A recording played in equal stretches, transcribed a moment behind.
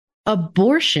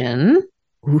Abortion.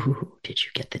 Ooh, did you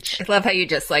get the I love how you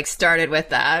just started with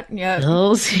that. Yeah.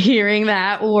 chills hearing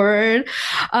that word?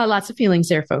 Lots of feelings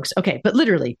there, folks. Okay, but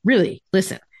literally, really,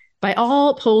 listen. By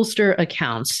all pollster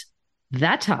accounts,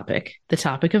 that topic, the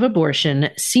topic of abortion,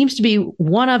 seems to be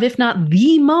one of, if not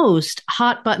the most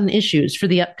hot button issues for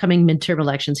the upcoming midterm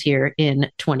elections here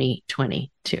in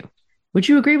 2022. Would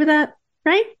you agree with that?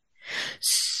 Right?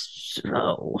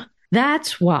 So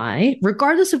that's why,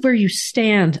 regardless of where you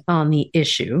stand on the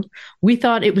issue, we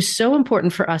thought it was so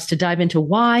important for us to dive into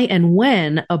why and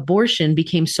when abortion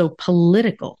became so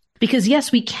political. Because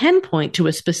yes, we can point to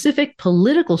a specific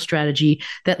political strategy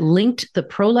that linked the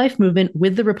pro-life movement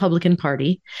with the Republican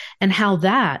Party and how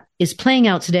that is playing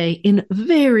out today in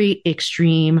very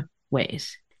extreme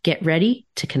ways. Get ready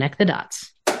to connect the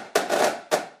dots.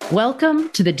 Welcome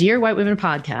to the Dear White Women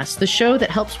podcast, the show that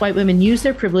helps white women use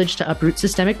their privilege to uproot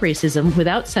systemic racism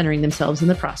without centering themselves in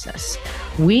the process.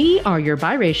 We are your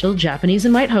biracial Japanese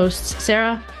and white hosts,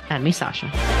 Sarah and me,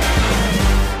 Sasha.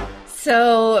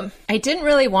 So I didn't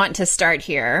really want to start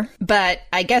here, but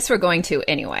I guess we're going to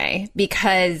anyway,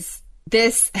 because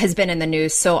this has been in the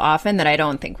news so often that I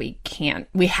don't think we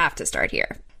have to start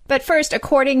here. But first,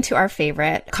 according to our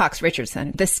favorite, Cox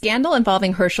Richardson, the scandal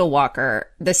involving Herschel Walker,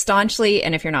 the staunchly,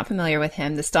 and if you're not familiar with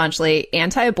him, the staunchly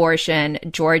anti-abortion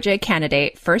Georgia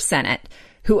candidate for Senate,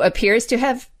 who appears to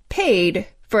have paid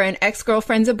for an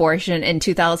ex-girlfriend's abortion in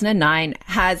 2009,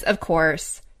 has, of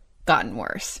course, gotten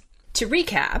worse. To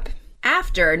recap,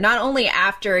 not only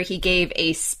after he gave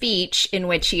a speech in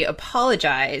which he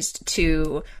apologized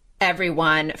to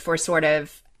everyone for sort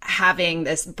of having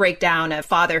this breakdown of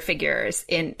father figures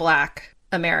in Black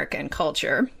American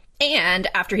culture, and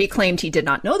after he claimed he did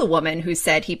not know the woman who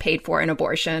said he paid for an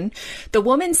abortion, the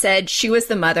woman said she was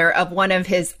the mother of one of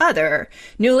his other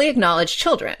newly acknowledged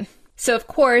children. So of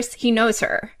course he knows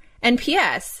her. And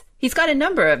P.S., he's got a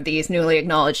number of these newly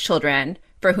acknowledged children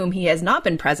for whom he has not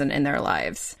been present in their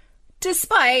lives,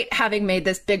 despite having made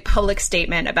this big public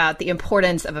statement about the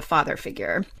importance of a father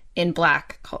figure in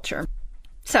Black culture.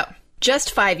 So,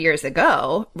 just 5 years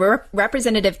ago,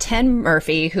 Representative Tim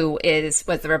Murphy, who was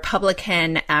the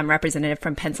Republican representative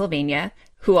from Pennsylvania,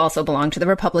 who also belonged to the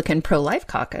Republican pro-life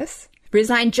caucus,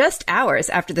 resigned just hours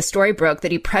after the story broke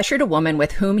that he pressured a woman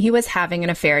with whom he was having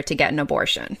an affair to get an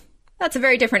abortion. That's a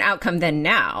very different outcome than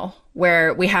now,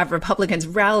 where we have Republicans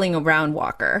rallying around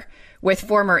Walker, with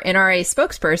former NRA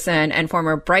spokesperson and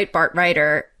former Breitbart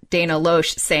writer Dana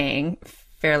Loesch saying,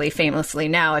 fairly famously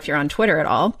now if you're on Twitter at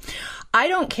all, "I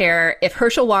don't care if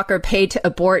Herschel Walker paid to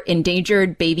abort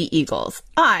endangered baby eagles.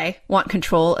 I want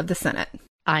control of the Senate."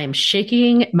 I am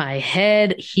shaking my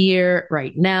head here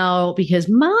right now because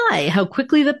how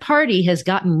quickly the party has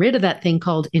gotten rid of that thing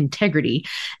called integrity,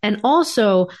 and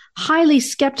also highly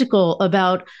skeptical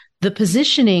about the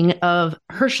positioning of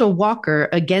Herschel Walker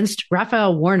against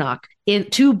Raphael Warnock,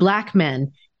 two Black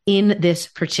men in this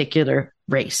particular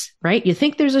race, right? You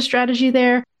think there's a strategy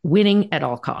there? Winning at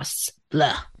all costs.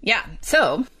 Blah. Yeah.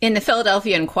 So in the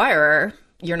Philadelphia Inquirer,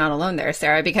 you're not alone there,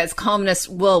 Sarah, because columnist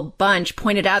Will Bunch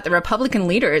pointed out the Republican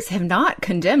leaders have not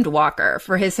condemned Walker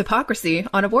for his hypocrisy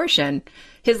on abortion,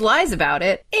 his lies about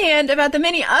it, and about the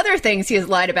many other things he has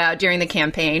lied about during the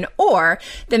campaign, or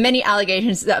the many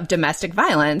allegations of domestic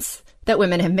violence that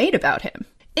women have made about him.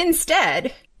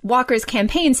 Instead, Walker's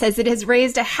campaign says it has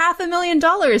raised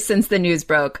 $500,000 since the news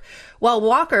broke, while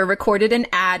Walker recorded an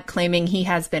ad claiming he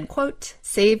has been, quote,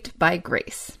 saved by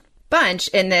grace. Bunch,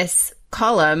 in this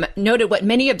column, noted what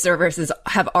many observers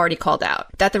have already called out,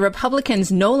 that the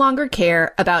Republicans no longer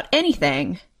care about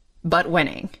anything but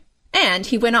winning. And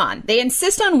he went on, they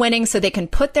insist on winning so they can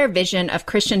put their vision of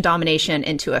Christian domination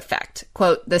into effect.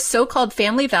 Quote, the so-called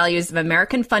family values of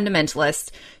American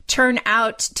fundamentalists turn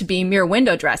out to be mere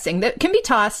window dressing that can be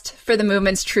tossed for the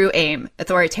movement's true aim,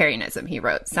 authoritarianism, he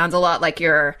wrote. Sounds a lot like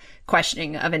your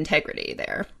questioning of integrity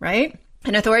there, right?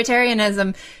 And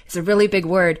authoritarianism is a really big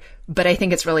word, but I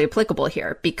think it's really applicable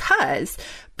here because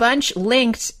Bunch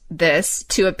linked this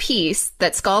to a piece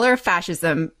that scholar of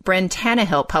fascism Bryn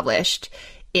Tannehill published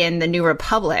in the New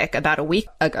Republic about a week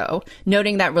ago,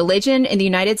 noting that religion in the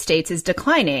United States is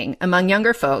declining among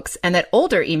younger folks and that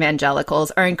older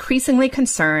evangelicals are increasingly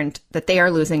concerned that they are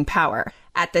losing power,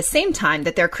 at the same time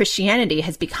that their Christianity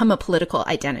has become a political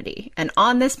identity. And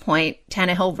on this point,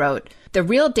 Tannehill wrote, the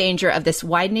real danger of this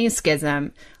widening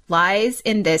schism lies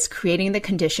in this creating the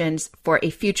conditions for a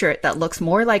future that looks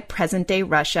more like present-day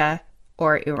Russia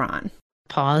or Iran.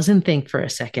 Pause and think for a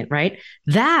second, right?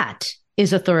 That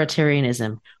is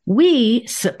authoritarianism. We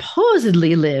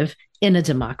supposedly live in a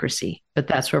democracy, but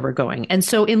that's where we're going. And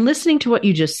so in listening to what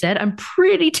you just said, I'm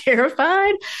pretty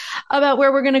terrified about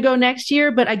where we're going to go next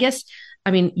year. But I guess,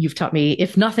 I mean, you've taught me,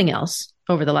 if nothing else,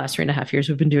 over the last 3.5 years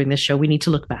we've been doing this show, we need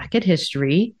to look back at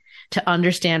history to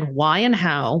understand why and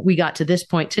how we got to this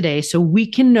point today so we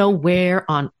can know where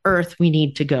on earth we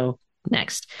need to go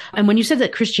next. And when you said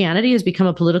that Christianity has become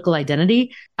a political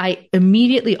identity, I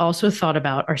immediately also thought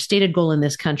about our stated goal in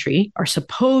this country, our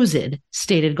supposed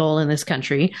stated goal in this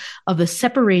country of the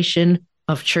separation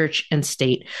of church and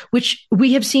state, which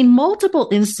we have seen multiple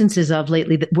instances of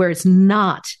lately where it's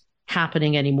not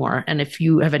happening anymore. And if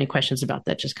you have any questions about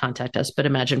that, just contact us. But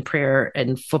imagine prayer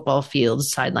and football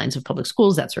fields, sidelines of public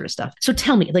schools, that sort of stuff. So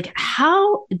tell me, like,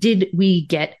 how did we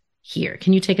get here?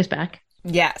 Can you take us back?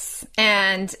 Yes.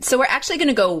 And so we're actually going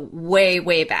to go way,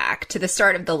 way back to the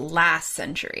start of the last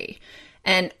century.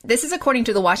 And this is according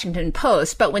to the Washington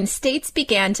Post. But when states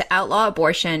began to outlaw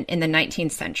abortion in the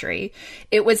 19th century,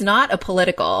 it was not a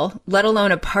political, let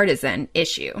alone a partisan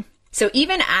issue. So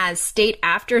even as state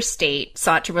after state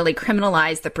sought to really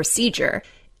criminalize the procedure,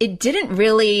 it didn't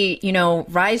really,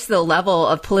 rise to the level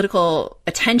of political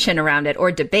attention around it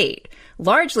or debate,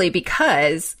 largely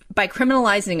because by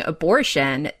criminalizing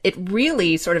abortion, it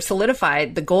really sort of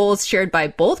solidified the goals shared by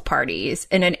both parties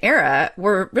in an era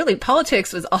where really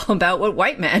politics was all about what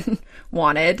white men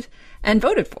wanted and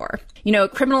voted for.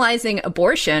 Criminalizing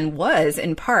abortion was,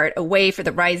 in part, a way for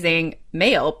the rising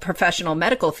male professional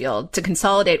medical field to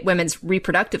consolidate women's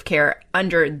reproductive care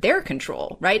under their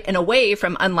control, right? And away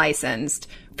from unlicensed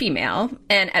female,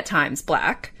 and at times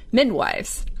Black,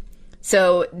 midwives.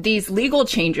 So these legal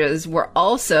changes were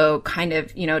also kind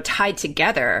of, tied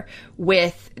together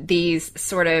with these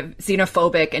sort of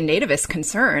xenophobic and nativist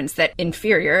concerns that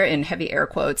inferior, in heavy air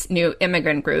quotes, new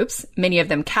immigrant groups, many of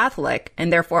them Catholic,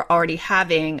 and therefore already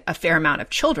having a fair amount of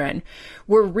children,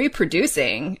 were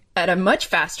reproducing at a much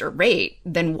faster rate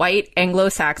than white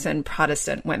Anglo-Saxon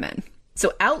Protestant women.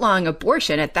 So outlawing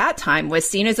abortion at that time was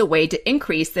seen as a way to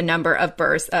increase the number of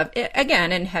births of,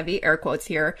 again, in heavy air quotes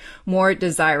here, more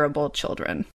desirable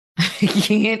children. I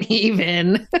can't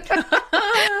even.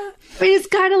 It's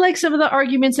kind of like some of the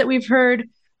arguments that we've heard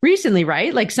recently,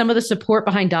 right? Like some of the support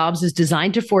behind Dobbs is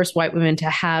designed to force white women to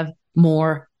have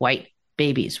more white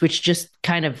babies, which just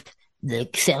kind of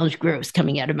sounds gross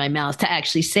coming out of my mouth to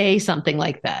actually say something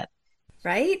like that.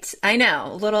 Right? I know.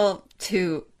 A little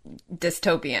too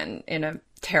dystopian in a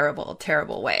terrible,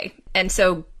 terrible way. And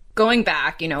so going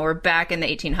back, we're back in the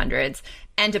 1800s.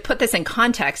 And to put this in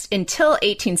context, until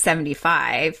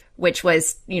 1875, which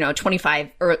was, 25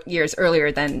 years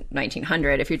earlier than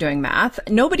 1900, if you're doing math,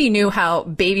 nobody knew how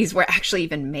babies were actually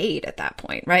even made at that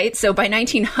point, right? So by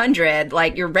 1900,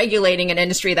 you're regulating an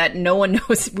industry that no one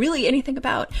knows really anything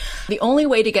about. The only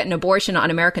way to get an abortion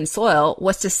on American soil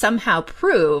was to somehow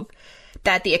prove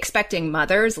that the expecting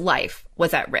mother's life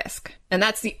was at risk. And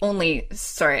that's the only,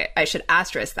 I should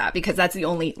asterisk that because that's the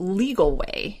only legal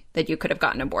way that you could have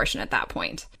gotten an abortion at that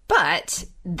point. But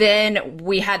then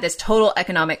we had this total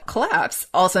economic collapse,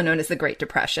 also known as the Great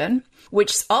Depression,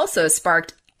 which also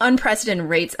sparked unprecedented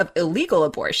rates of illegal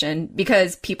abortion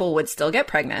because people would still get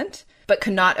pregnant, but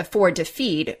could not afford to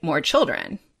feed more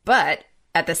children. But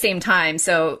at the same time,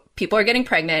 so people are getting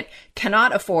pregnant,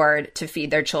 cannot afford to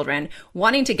feed their children,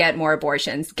 wanting to get more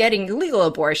abortions, getting illegal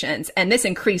abortions, and this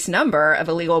increased number of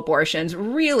illegal abortions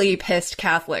really pissed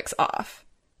Catholics off.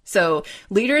 So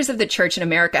leaders of the church in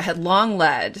America had long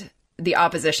led the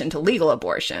opposition to legal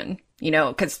abortion,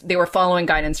 because they were following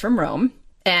guidance from Rome,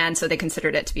 and so they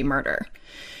considered it to be murder.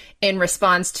 In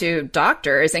response to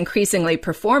doctors increasingly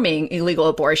performing illegal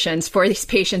abortions for these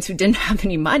patients who didn't have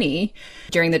any money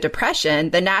during the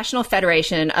Depression, the National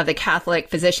Federation of the Catholic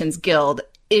Physicians Guild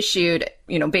issued,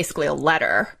 basically a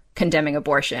letter condemning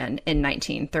abortion in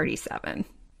 1937.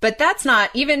 But that's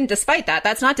not, even despite that,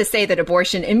 that's not to say that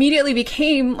abortion immediately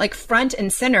became front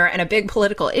and center and a big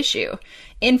political issue.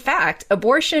 In fact,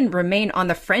 abortion remained on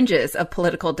the fringes of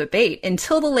political debate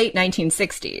until the late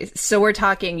 1960s. So we're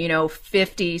talking,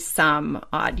 50 some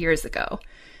odd years ago.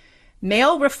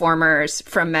 Male reformers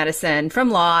from medicine,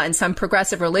 from law, and some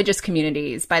progressive religious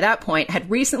communities by that point had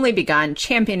recently begun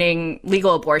championing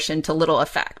legal abortion to little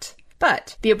effect.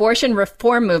 But the abortion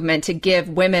reform movement to give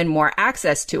women more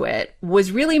access to it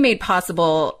was really made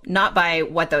possible not by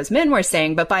what those men were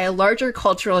saying, but by a larger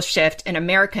cultural shift in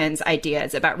Americans'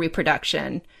 ideas about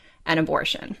reproduction and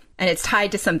abortion. And it's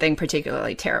tied to something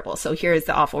particularly terrible. So here's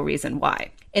the awful reason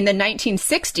why. In the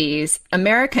 1960s,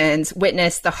 Americans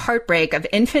witnessed the heartbreak of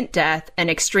infant death and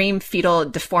extreme fetal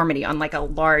deformity on a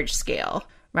large scale,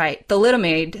 right?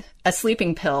 Thalidomide, a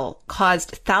sleeping pill, caused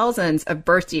thousands of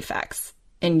birth defects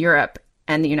in Europe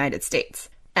and the United States.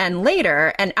 And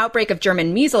later, an outbreak of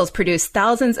German measles produced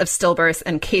thousands of stillbirths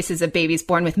and cases of babies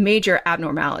born with major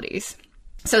abnormalities.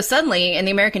 So suddenly, in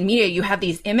the American media, you have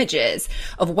these images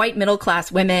of white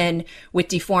middle-class women with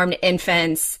deformed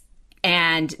infants.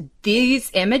 And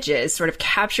these images sort of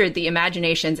captured the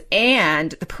imaginations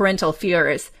and the parental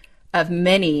fears of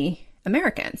many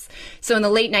Americans. So in the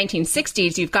late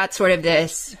 1960s, you've got sort of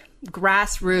this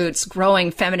grassroots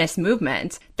growing feminist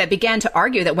movement that began to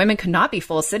argue that women could not be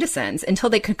full citizens until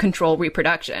they could control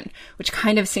reproduction, which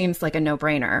kind of seems like a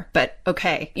no-brainer, but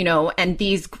okay, and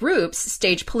these groups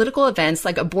staged political events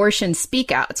like abortion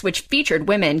speakouts, which featured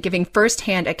women giving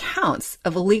firsthand accounts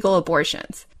of illegal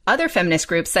abortions. Other feminist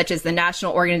groups, such as the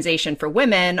National Organization for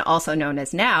Women, also known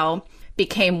as NOW,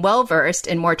 became well-versed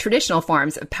in more traditional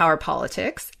forms of power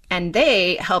politics, and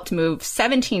they helped move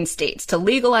 17 states to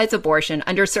legalize abortion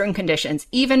under certain conditions,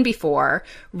 even before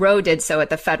Roe did so at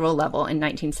the federal level in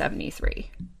 1973.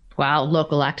 Wow,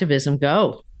 local activism,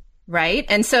 go. Right?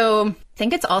 And so I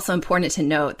think it's also important to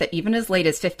note that even as late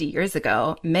as 50 years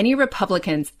ago, many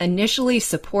Republicans initially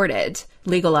supported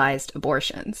legalized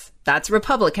abortions. That's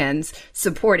Republicans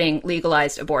supporting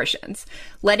legalized abortions.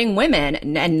 Letting women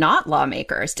and not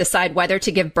lawmakers decide whether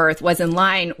to give birth was in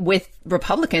line with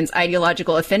Republicans'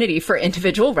 ideological affinity for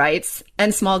individual rights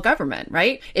and small government,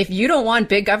 right? If you don't want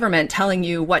big government telling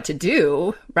you what to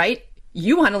do, right,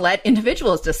 you want to let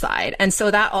individuals decide. And so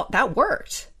that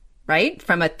worked. Right?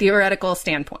 From a theoretical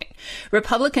standpoint.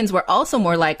 Republicans were also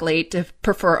more likely to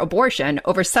prefer abortion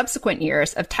over subsequent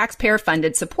years of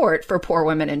taxpayer-funded support for poor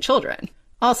women and children.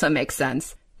 Also makes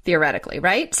sense, theoretically,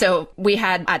 right? So we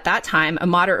had, at that time, a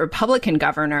moderate Republican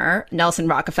governor, Nelson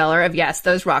Rockefeller, of yes,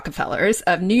 those Rockefellers,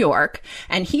 of New York,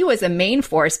 and he was a main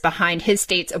force behind his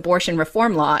state's abortion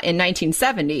reform law in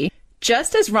 1970,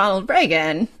 just as Ronald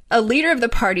Reagan, a leader of the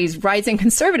party's rising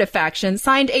conservative faction,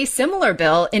 signed a similar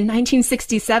bill in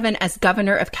 1967 as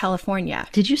governor of California.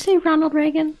 Did you say Ronald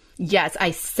Reagan? Yes,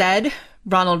 I said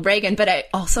Ronald Reagan, but I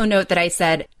also note that I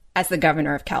said as the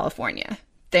governor of California.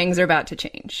 Things are about to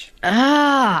change.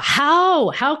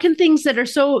 How? How can things that are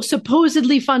so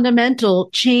supposedly fundamental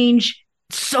change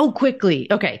so quickly?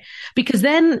 Okay. Because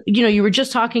then, you were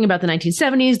just talking about the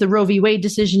 1970s, the Roe v. Wade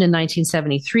decision in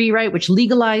 1973, right? Which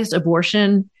legalized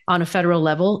abortion on a federal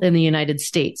level in the United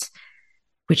States,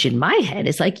 which in my head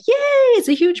is like, yay, it's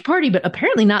a huge party, but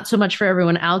apparently not so much for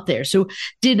everyone out there. So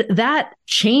did that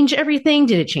change everything?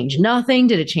 Did it change nothing?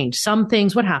 Did it change some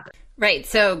things? What happened? Right.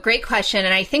 So great question.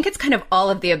 And I think it's kind of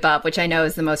all of the above, which I know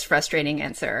is the most frustrating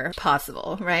answer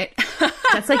possible, right?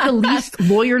 That's like the least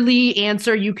lawyerly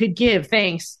answer you could give.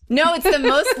 Thanks. No, it's the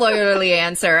most lawyerly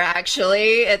answer,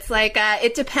 actually. It's like,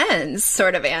 it depends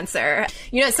sort of answer.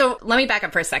 So let me back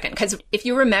up for a second, because if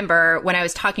you remember when I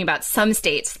was talking about some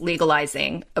states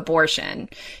legalizing abortion,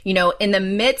 in the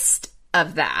midst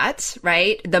of that,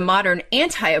 right, the modern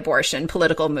anti-abortion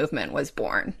political movement was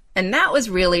born. And that was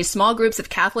really small groups of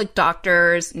Catholic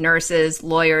doctors, nurses,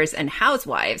 lawyers, and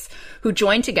housewives who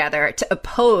joined together to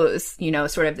oppose,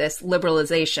 sort of this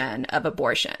liberalization of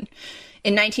abortion.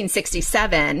 In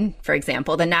 1967, for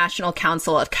example, the National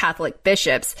Council of Catholic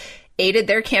Bishops aided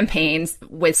their campaigns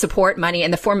with support money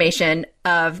in the formation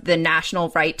of the National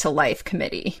Right to Life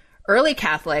Committee. Early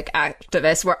Catholic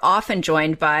activists were often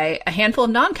joined by a handful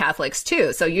of non-Catholics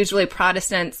too, so usually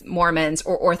Protestants, Mormons,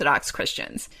 or Orthodox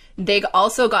Christians. They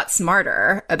also got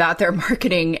smarter about their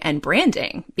marketing and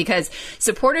branding because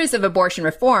supporters of abortion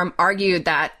reform argued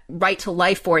that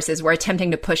right-to-life forces were attempting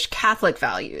to push Catholic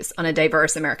values on a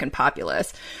diverse American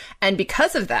populace. And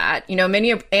because of that,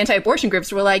 many anti-abortion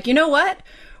groups were like, you know what?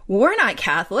 We're not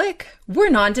Catholic. We're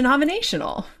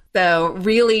non-denominational. So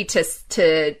really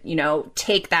to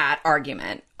take that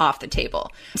argument off the table.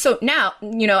 So now,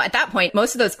 at that point,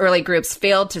 most of those early groups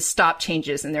failed to stop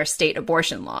changes in their state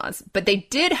abortion laws, but they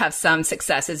did have some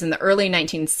successes in the early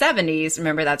 1970s.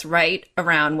 Remember, that's right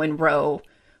around when Roe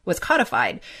was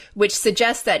codified, which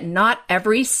suggests that not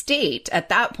every state at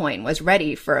that point was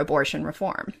ready for abortion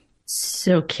reform.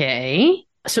 Okay.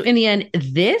 So in the end,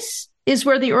 this is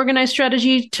where the organized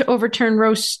strategy to overturn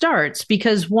Roe starts,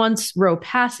 because once Roe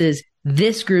passes,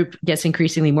 this group gets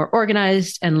increasingly more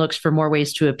organized and looks for more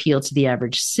ways to appeal to the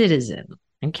average citizen.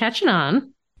 And catching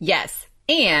on. Yes.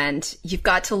 And you've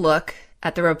got to look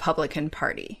at the Republican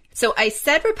Party. So I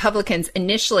said Republicans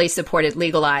initially supported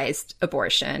legalized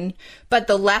abortion, but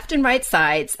the left and right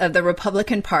sides of the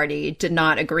Republican Party did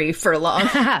not agree for long.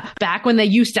 Back when they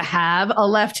used to have a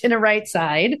left and a right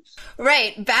side.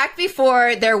 Right. Back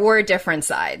before there were different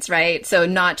sides, right? So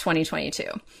not 2022.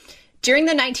 During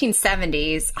the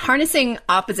 1970s, harnessing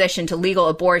opposition to legal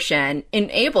abortion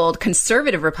enabled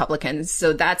conservative Republicans,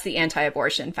 so that's the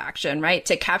anti-abortion faction, right,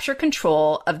 to capture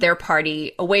control of their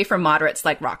party away from moderates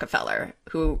like Rockefeller,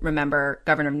 who, remember,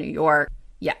 governor of New York.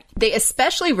 Yeah. They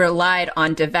especially relied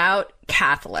on devout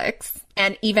Catholics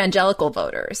and evangelical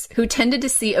voters who tended to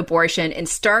see abortion in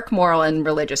stark moral and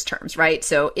religious terms, right?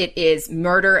 So it is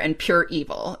murder and pure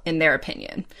evil, in their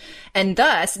opinion. And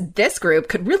thus, this group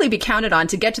could really be counted on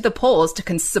to get to the polls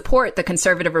to support the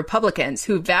conservative Republicans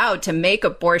who vowed to make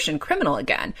abortion criminal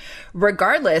again,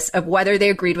 regardless of whether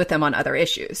they agreed with them on other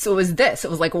issues. So it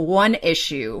was like one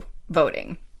issue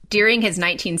voting. During his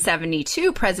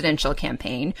 1972 presidential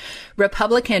campaign,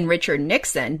 Republican Richard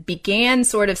Nixon began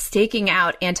sort of staking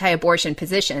out anti-abortion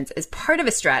positions as part of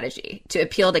a strategy to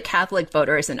appeal to Catholic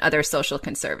voters and other social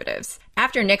conservatives.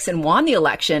 After Nixon won the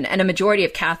election and a majority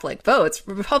of Catholic votes,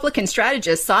 Republican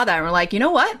strategists saw that and were like, you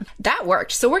know what? That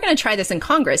worked. So we're going to try this in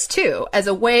Congress too, as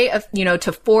a way of,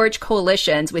 to forge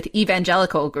coalitions with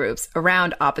evangelical groups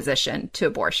around opposition to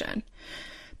abortion.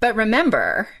 But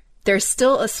remember, there's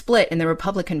still a split in the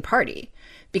Republican Party,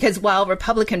 because while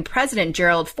Republican President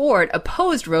Gerald Ford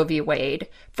opposed Roe v. Wade,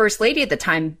 First Lady at the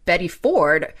time, Betty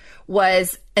Ford,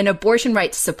 was an abortion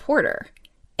rights supporter.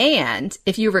 And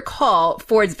if you recall,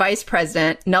 Ford's vice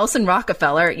president, Nelson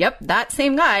Rockefeller, yep, that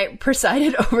same guy,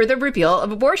 presided over the repeal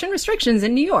of abortion restrictions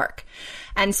in New York.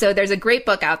 And so there's a great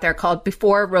book out there called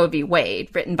Before Roe v. Wade,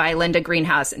 written by Linda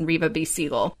Greenhouse and Reva B.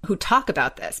 Siegel, who talk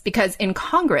about this. Because in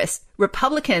Congress,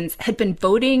 Republicans had been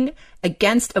voting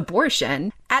against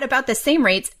abortion at about the same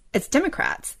rates as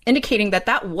Democrats, indicating that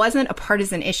that wasn't a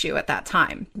partisan issue at that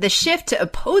time. The shift to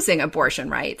opposing abortion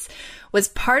rights was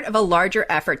part of a larger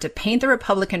effort to paint the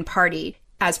Republican Party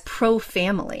as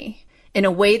pro-family in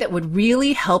a way that would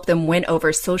really help them win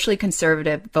over socially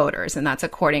conservative voters. And that's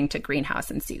according to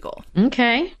Greenhouse and Siegel.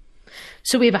 Okay.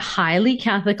 So we have a highly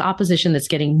Catholic opposition that's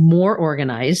getting more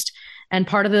organized, and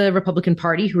part of the Republican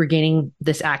Party who are gaining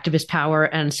this activist power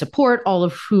and support, all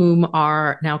of whom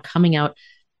are now coming out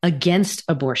against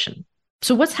abortion.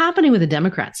 So what's happening with the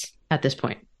Democrats at this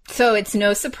point? So it's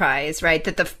no surprise, right,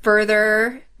 that the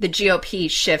further the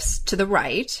GOP shifts to the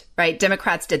right,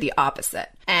 Democrats did the opposite.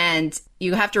 And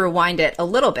you have to rewind it a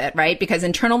little bit, right? Because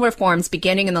internal reforms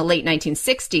beginning in the late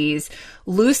 1960s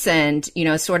loosened,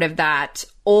 sort of that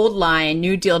old line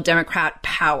New Deal Democrat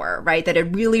power, right? That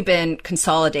had really been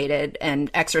consolidated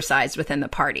and exercised within the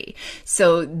party.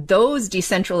 So those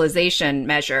decentralization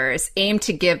measures aim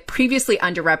to give previously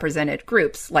underrepresented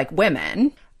groups like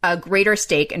women a greater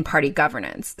stake in party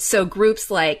governance. So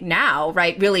groups like NOW,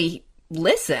 really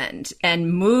listened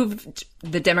and moved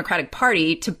the Democratic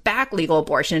Party to back legal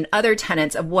abortion and other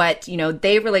tenets of what,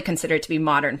 they really considered to be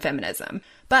modern feminism.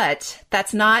 But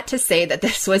that's not to say that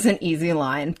this was an easy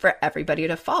line for everybody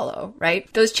to follow,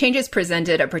 right? Those changes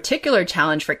presented a particular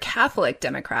challenge for Catholic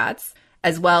Democrats,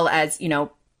 as well as,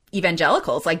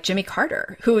 evangelicals like Jimmy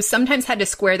Carter, who sometimes had to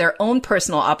square their own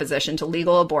personal opposition to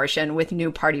legal abortion with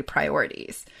new party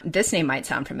priorities. This name might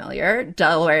sound familiar.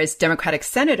 Delaware's Democratic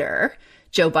Senator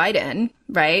Joe Biden,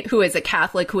 who is a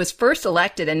Catholic who was first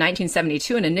elected in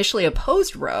 1972 and initially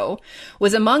opposed Roe,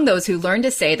 was among those who learned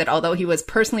to say that although he was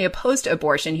personally opposed to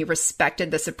abortion, he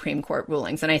respected the Supreme Court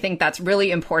rulings. And I think that's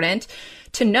really important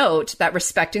to note, that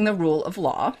respecting the rule of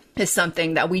law is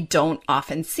something that we don't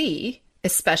often see,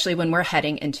 especially when we're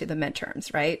heading into the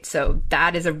midterms, right? So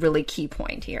that is a really key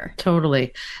point here.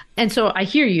 Totally. And so I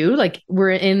hear you,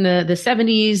 we're in the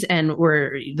 70s and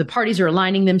the parties are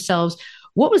aligning themselves.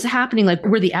 What was happening?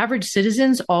 Were the average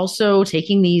citizens also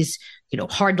taking these,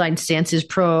 hardline stances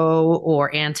pro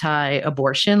or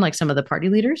anti-abortion, like some of the party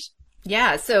leaders?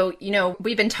 Yeah. So,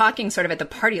 we've been talking sort of at the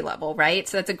party level, right?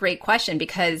 So that's a great question,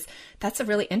 because that's a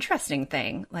really interesting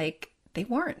thing. They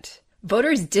weren't.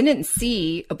 Voters didn't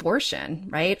see abortion,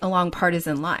 along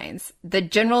partisan lines. The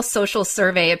General Social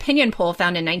Survey opinion poll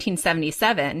found in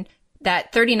 1977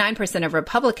 that 39% of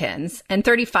Republicans and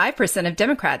 35% of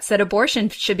Democrats said abortion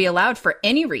should be allowed for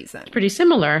any reason. Pretty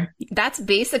similar. That's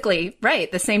basically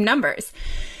the same numbers.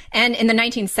 And in the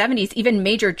 1970s, even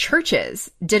major churches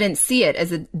didn't see it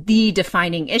as the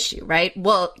defining issue, right?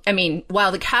 Well,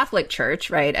 while the Catholic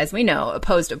Church, as we know,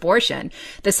 opposed abortion,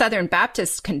 the Southern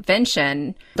Baptist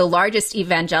Convention, the largest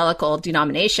evangelical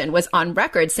denomination, was on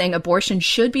record saying abortion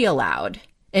should be allowed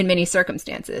in many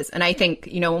circumstances. And I think,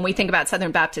 when we think about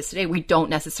Southern Baptists today, we don't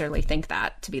necessarily think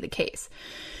that to be the case.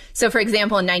 So, for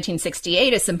example, in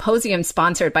 1968, a symposium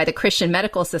sponsored by the Christian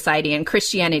Medical Society and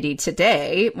Christianity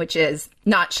Today, which is,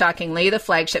 not shockingly, the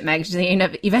flagship magazine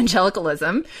of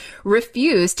evangelicalism,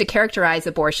 refused to characterize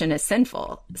abortion as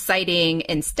sinful, citing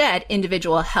instead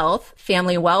individual health,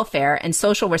 family welfare, and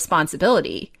social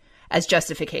responsibility as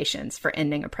justifications for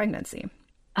ending a pregnancy.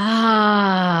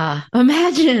 Ah,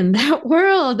 imagine that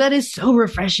world. That is so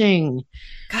refreshing.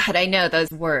 God, I know those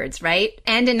words, right?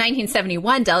 And in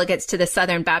 1971, delegates to the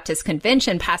Southern Baptist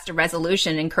Convention passed a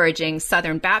resolution encouraging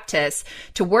Southern Baptists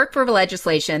to work for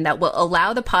legislation that will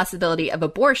allow the possibility of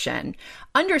abortion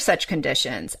under such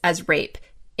conditions as rape,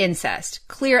 incest,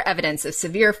 clear evidence of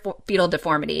severe fetal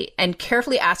deformity, and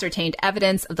carefully ascertained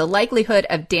evidence of the likelihood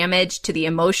of damage to the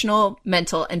emotional,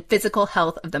 mental, and physical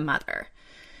health of the mother.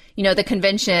 You know, the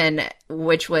convention,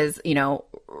 which was,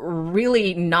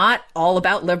 really not all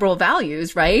about liberal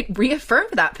values, right,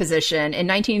 reaffirmed that position in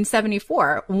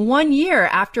 1974, 1 year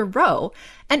after Roe,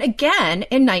 and again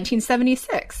in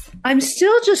 1976. I'm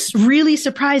still just really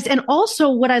surprised. And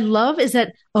also what I love is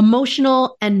that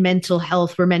emotional and mental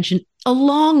health were mentioned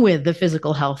along with the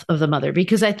physical health of the mother,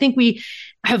 because I think we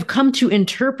have come to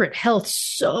interpret health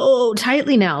so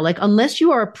tightly now. Like, unless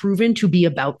you are proven to be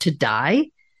about to die,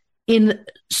 in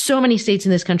so many states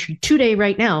in this country today,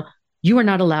 right now, you are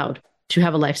not allowed to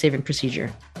have a life-saving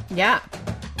procedure. Yeah.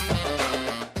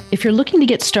 If you're looking to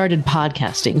get started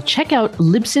podcasting, check out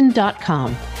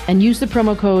Libsyn.com and use the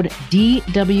promo code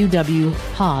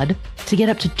DWWPOD to get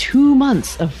up to 2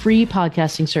 months of free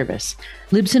podcasting service.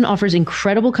 Libsyn offers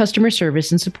incredible customer service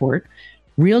and support,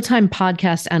 real-time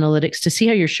podcast analytics to see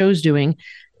how your show's doing,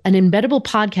 an embeddable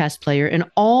podcast player, and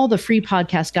all the free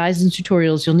podcast guides and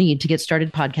tutorials you'll need to get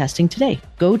started podcasting today.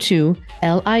 Go to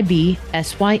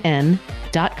libsyn.com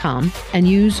and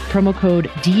use promo code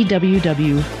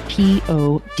DWWPOD.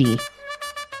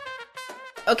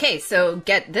 Okay, so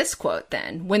get this quote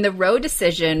then. When the Roe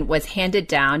decision was handed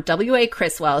down, W.A.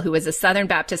 Criswell, who was a Southern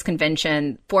Baptist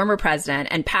Convention former president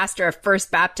and pastor of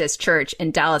First Baptist Church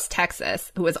in Dallas,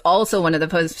 Texas, who was also one of the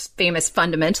most famous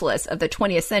fundamentalists of the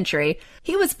 20th century,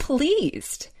 he was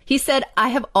pleased. He said, "I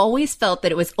have always felt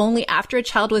that it was only after a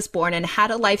child was born and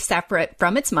had a life separate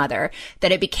from its mother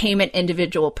that it became an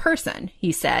individual person,"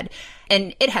 he said.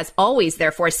 "And it has always,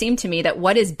 therefore, seemed to me that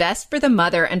what is best for the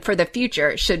mother and for the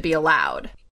future should be allowed."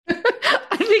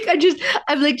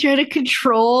 I'm like trying to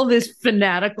control this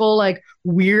fanatical, like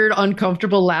weird,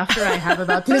 uncomfortable laughter I have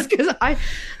about this, because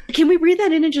can we breathe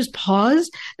that in and just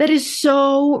pause? That is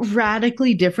so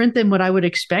radically different than what I would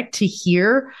expect to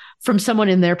hear from someone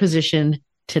in their position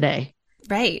today.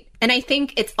 Right. And I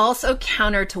think it's also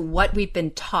counter to what we've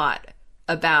been taught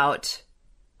about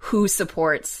who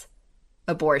supports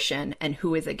abortion and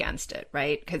who is against it,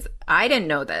 right? Because I didn't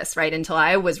know this, right, until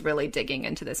I was really digging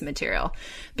into this material.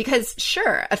 Because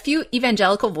sure, a few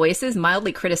evangelical voices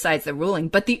mildly criticized the ruling,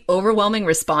 but the overwhelming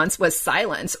response was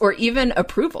silence or even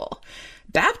approval.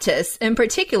 Baptists, in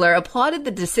particular, applauded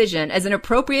the decision as an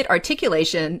appropriate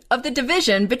articulation of the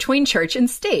division between church and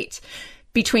state,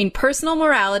 between personal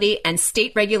morality and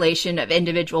state regulation of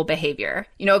individual behavior.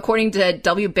 You know, according to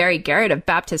W. Barry Garrett of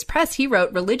Baptist Press, he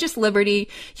wrote, "Religious liberty,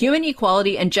 human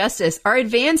equality, and justice are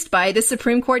advanced by the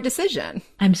Supreme Court decision."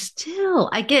 My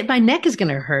neck is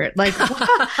going to hurt. Like,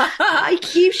 I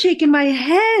keep shaking my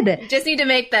head. Just need to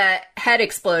make the head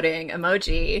exploding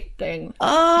emoji thing.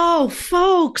 Oh,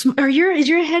 folks, is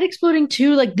your head exploding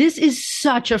too? Like, this is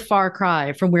such a far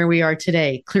cry from where we are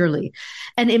today, clearly.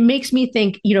 And it makes me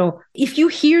think, if you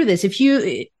hear this,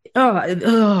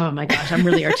 oh my gosh, I'm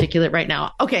really articulate right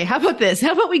now. Okay, how about this?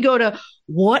 How about we go to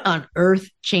what on earth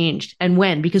changed and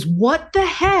when? Because what the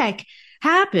heck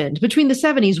happened between the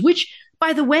 70s, which,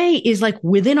 by the way, is like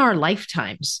within our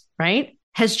lifetimes, right?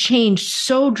 Has changed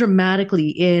so dramatically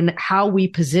in how we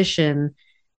position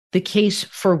the case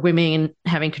for women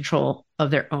having control of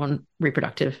their own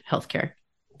reproductive health care.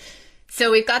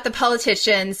 So we've got the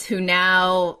politicians who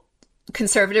now,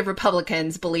 conservative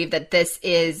Republicans, believe that this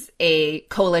is a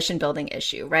coalition building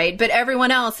issue, right? But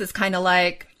everyone else is kind of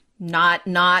like not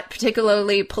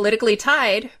particularly politically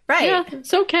tied, right? Yeah,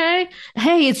 it's okay.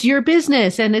 Hey, it's your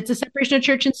business and it's a separation of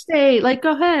church and state. Like,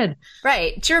 go ahead.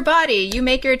 Right. It's your body. You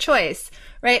make your choice,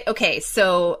 right? Okay.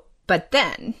 So, but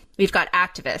then we've got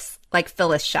activists like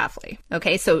Phyllis Schlafly.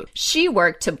 Okay. So she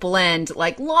worked to blend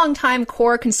like longtime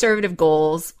core conservative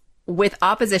goals with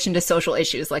opposition to social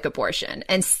issues like abortion,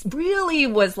 and really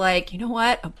was like, you know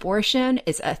what? Abortion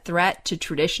is a threat to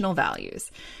traditional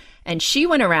values. And she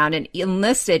went around and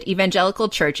enlisted evangelical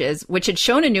churches, which had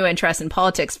shown a new interest in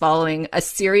politics following a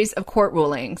series of court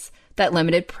rulings that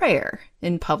limited prayer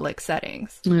in public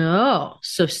settings. Oh,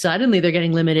 so suddenly they're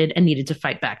getting limited and needed to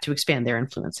fight back to expand their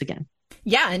influence again.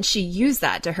 Yeah, and she used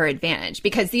that to her advantage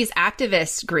because these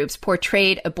activist groups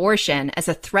portrayed abortion as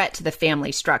a threat to the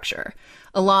family structure,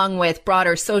 along with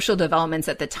broader social developments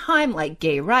at the time like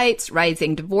gay rights,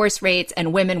 rising divorce rates,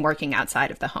 and women working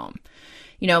outside of the home.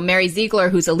 You know, Mary Ziegler,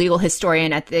 who's a legal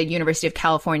historian at the University of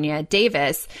California,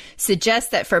 Davis, suggests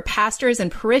that for pastors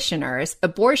and parishioners,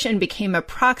 abortion became a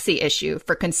proxy issue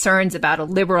for concerns about a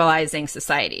liberalizing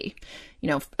society. You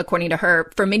know, according to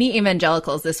her, for many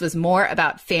evangelicals, this was more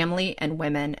about family and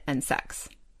women and sex.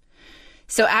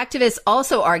 So activists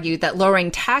also argued that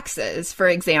lowering taxes, for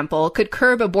example, could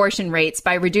curb abortion rates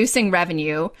by reducing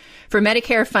revenue for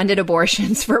Medicare-funded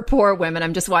abortions for poor women.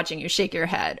 I'm just watching you shake your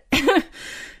head.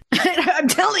 I'm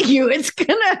telling you, it's going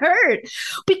to hurt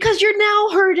because you're now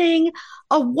hurting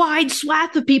a wide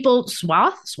swath of people,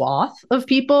 swath of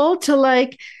people to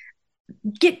like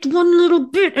get one little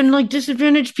bit and like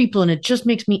disadvantage people. And it just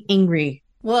makes me angry.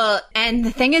 Well, and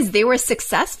the thing is, they were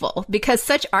successful because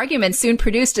such arguments soon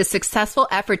produced a successful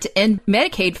effort to end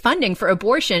Medicaid funding for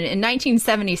abortion in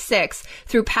 1976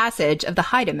 through passage of the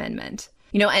Hyde Amendment.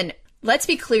 You know, and let's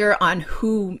be clear on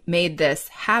who made this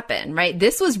happen, right?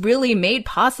 This was really made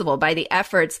possible by the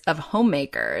efforts of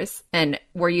homemakers. And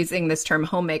we're using this term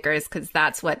homemakers because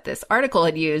that's what this article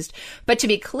had used. But to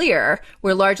be clear,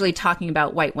 we're largely talking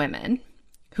about white women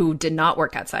who did not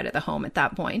work outside of the home at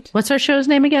that point. What's our show's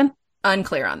name again?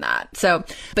 Unclear on that. So,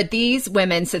 but these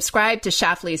women subscribed to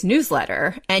Shafley's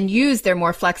newsletter and used their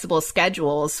more flexible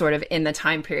schedules sort of in the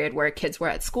time period where kids were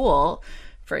at school,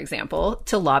 for example,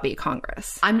 to lobby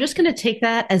Congress. I'm just going to take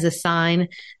that as a sign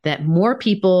that more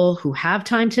people who have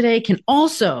time today can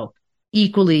also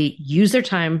equally use their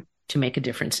time to make a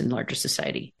difference in larger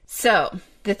society. So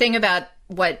the thing about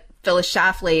what Phyllis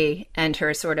Schlafly and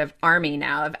her sort of army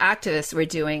now of activists were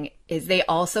doing is they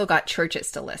also got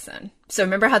churches to listen. So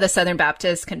remember how the Southern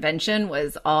Baptist Convention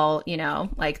was all, you know,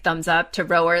 like thumbs up to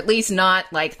Roe, or at least not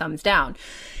like thumbs down.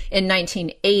 In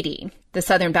 1980, the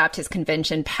Southern Baptist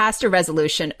Convention passed a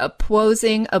resolution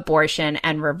opposing abortion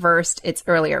and reversed its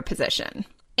earlier position.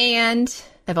 And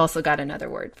I've also got another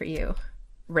word for you,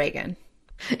 Reagan.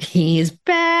 He's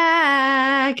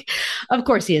back. Of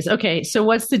course he is. Okay, so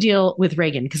what's the deal with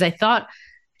Reagan? Because I thought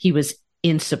he was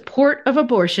in support of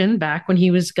abortion back when he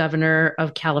was governor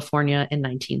of California in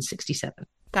 1967.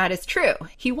 That is true.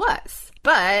 He was.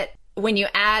 But when you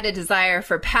add a desire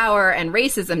for power and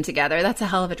racism together, that's a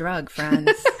hell of a drug,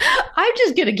 friends. I'm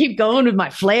just going to keep going with my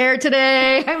flair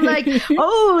today. I'm like,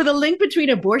 oh, the link between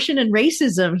abortion and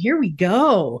racism. Here we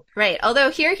go. Right. Although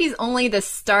here he's only the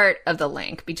start of the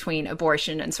link between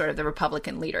abortion and sort of the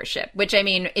Republican leadership, which, I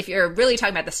mean, if you're really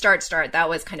talking about the start, that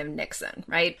was kind of Nixon,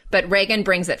 right? But Reagan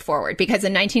brings it forward because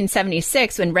in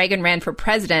 1976, when Reagan ran for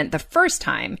president the first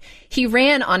time, he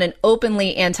ran on an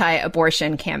openly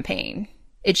anti-abortion campaign.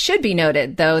 It should be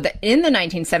noted, though, that in the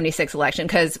 1976 election,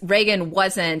 because Reagan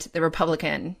wasn't the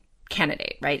Republican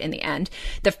candidate, right, in the end,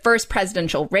 the first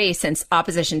presidential race since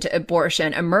opposition to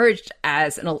abortion emerged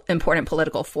as an important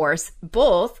political force,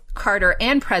 both Carter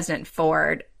and President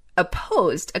Ford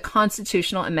opposed a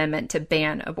constitutional amendment to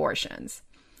ban abortions.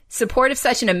 Support of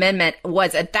such an amendment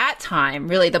was, at that time,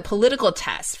 really the political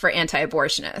test for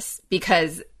anti-abortionists,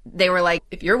 because they were like,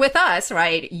 if you're with us,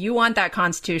 right, you want that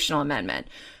constitutional amendment.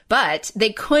 But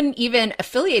they couldn't even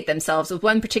affiliate themselves with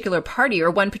one particular party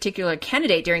or one particular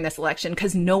candidate during this election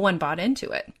because no one bought into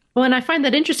it. Well, and I find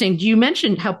that interesting. You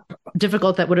mentioned how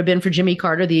difficult that would have been for Jimmy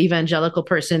Carter, the evangelical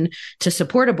person, to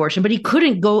support abortion, but he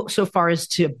couldn't go so far as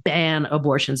to ban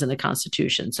abortions in the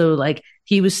Constitution. So, like,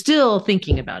 he was still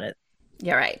thinking about it.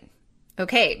 Yeah, right.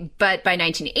 Okay, but by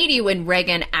 1980, when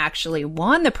Reagan actually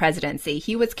won the presidency,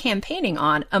 he was campaigning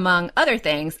on, among other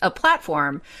things, a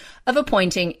platform of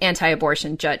appointing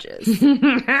anti-abortion judges. Wait.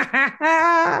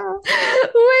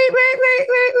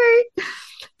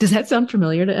 Does that sound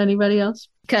familiar to anybody else?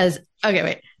 Because, okay,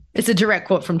 wait. It's a direct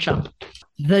quote from Trump.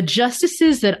 The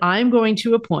justices that I'm going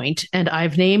to appoint, and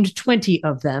I've named 20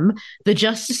 of them, the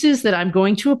justices that I'm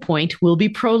going to appoint will be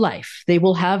pro-life. They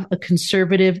will have a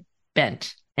conservative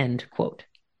bent. End quote.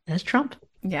 That's Trump.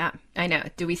 Yeah, I know.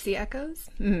 Do we see echoes?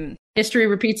 History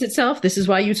repeats itself. This is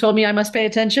why you told me I must pay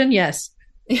attention. Yes.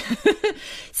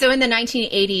 So in the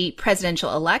 1980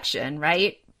 presidential election,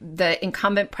 right, the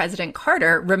incumbent President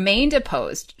Carter remained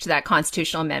opposed to that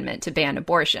constitutional amendment to ban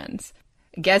abortions.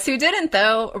 Guess who didn't,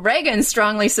 though? Reagan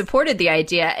strongly supported the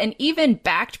idea and even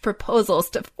backed proposals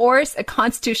to force a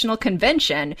constitutional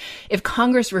convention if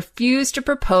Congress refused to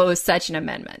propose such an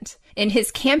amendment. In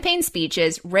his campaign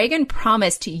speeches, Reagan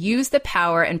promised to use the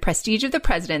power and prestige of the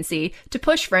presidency to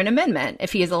push for an amendment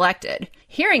if he is elected.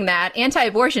 Hearing that,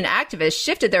 anti-abortion activists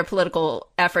shifted their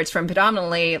political efforts from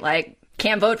predominantly, like,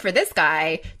 can't vote for this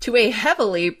guy, to a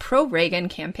heavily pro-Reagan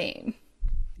campaign.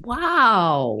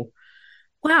 Wow.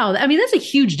 Wow. I mean, that's a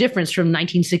huge difference from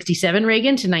 1967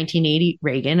 Reagan to 1980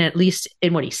 Reagan, at least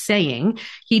in what he's saying.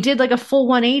 He did like a full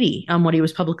 180 on what he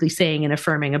was publicly saying and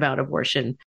affirming about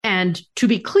abortion. And to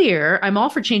be clear, I'm all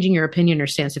for changing your opinion or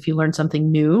stance if you learn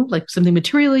something new, like something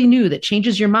materially new that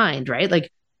changes your mind, right?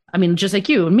 Like, I mean, just like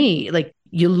you and me, like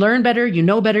you learn better, you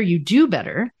know better, you do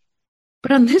better.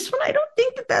 But on this one, I don't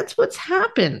think that that's what's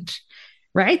happened,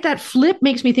 right? That flip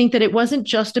makes me think that it wasn't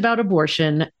just about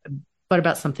abortion, but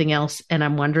about something else. And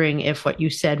I'm wondering if what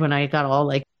you said when I got all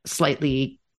like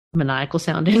slightly maniacal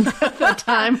sounding at that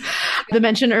time, the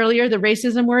mention earlier, the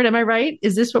racism word, am I right?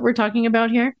 Is this what we're talking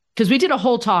about here? Because we did a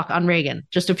whole talk on Reagan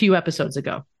just a few episodes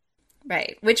ago.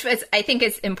 Right. Which was, I think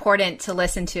is important to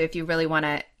listen to if you really want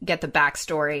to get the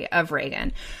backstory of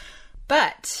Reagan.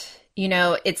 But, you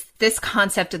know, it's this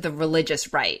concept of the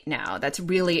religious right now that's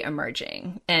really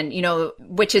emerging. And, you know,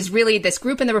 which is really this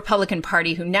group in the Republican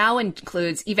Party who now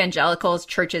includes evangelicals,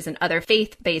 churches, and other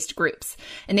faith-based groups.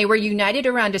 And they were united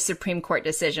around a Supreme Court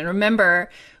decision. Remember,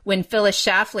 when Phyllis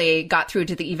Schlafly got through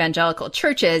to the evangelical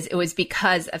churches, it was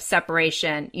because of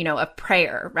separation, you know, of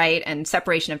prayer, right? And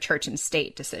separation of church and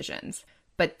state decisions.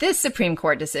 But this Supreme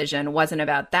Court decision wasn't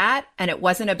about that, and it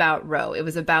wasn't about Roe. It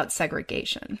was about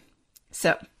segregation.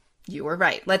 So you were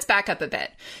right. Let's back up a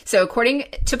bit. So according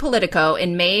to Politico,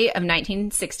 in May of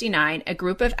 1969, a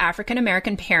group of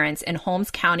African-American parents in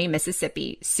Holmes County,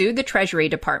 Mississippi, sued the Treasury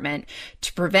Department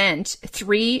to prevent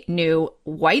 3 new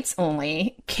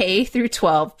whites-only K through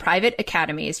 12 private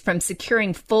academies from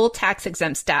securing full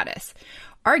tax-exempt status,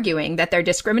 arguing that their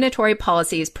discriminatory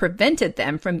policies prevented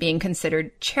them from being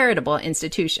considered charitable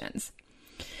institutions.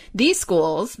 These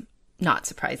schools, not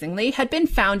surprisingly, had been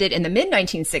founded in the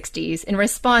mid-1960s in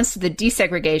response to the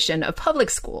desegregation of public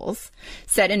schools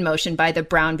set in motion by the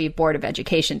Brown v. Board of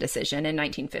Education decision in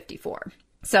 1954.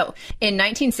 So in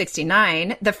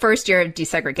 1969, the first year of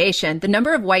desegregation, the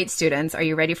number of white students, are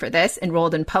you ready for this,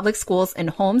 enrolled in public schools in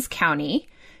Holmes County,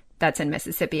 that's in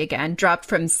Mississippi again, dropped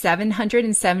from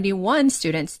 771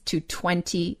 students to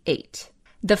 28.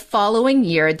 The following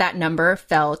year, that number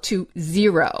fell to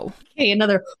 0. Okay,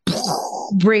 another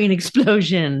brain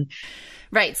explosion.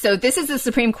 Right. So this is a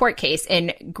Supreme Court case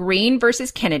in Green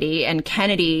versus Kennedy, and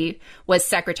Kennedy was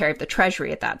Secretary of the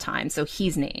Treasury at that time, so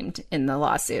he's named in the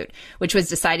lawsuit, which was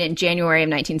decided in January of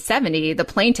 1970. The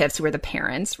plaintiffs, who were the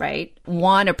parents, right,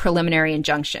 won a preliminary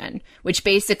injunction, which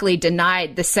basically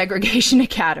denied the segregation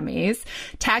academies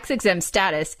tax-exempt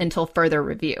status until further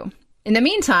review. In the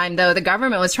meantime, though, the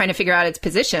government was trying to figure out its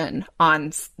position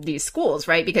on these schools,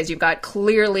 right? Because you've got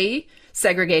clearly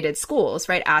segregated schools,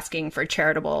 right, asking for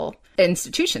charitable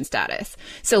institution status.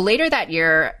 So later that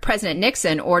year, President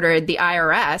Nixon ordered the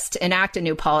IRS to enact a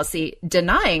new policy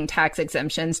denying tax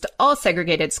exemptions to all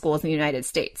segregated schools in the United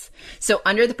States. So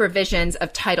under the provisions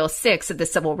of Title VI of the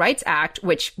Civil Rights Act,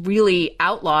 which really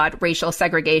outlawed racial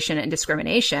segregation and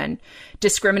discrimination,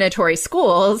 discriminatory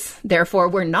schools, therefore,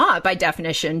 were not, by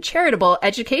definition, charitable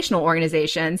educational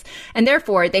organizations, and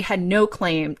therefore they had no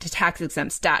claim to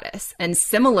tax-exempt status. And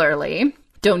similarly,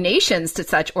 donations to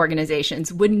such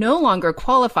organizations would no longer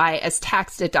qualify as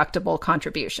tax-deductible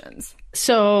contributions.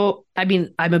 So, I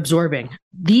mean, I'm absorbing.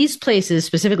 These places,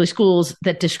 specifically schools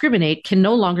that discriminate, can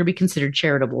no longer be considered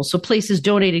charitable. So places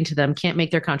donating to them can't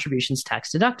make their contributions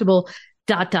tax-deductible, ...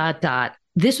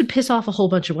 This would piss off a whole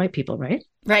bunch of white people, right?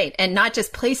 Right. And not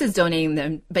just places donating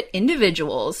them, but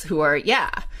individuals who are,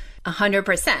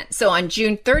 100%. So on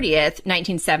June 30th,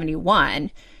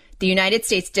 1971, the United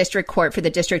States District Court for the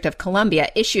District of Columbia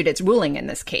issued its ruling in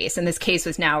this case. And this case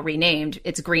was now renamed.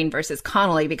 It's Green versus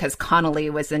Connolly because Connolly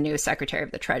was the new Secretary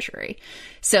of the Treasury.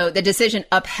 So the decision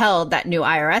upheld that new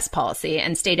IRS policy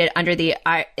and stated under the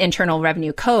Internal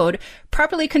Revenue Code,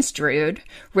 properly construed,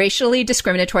 racially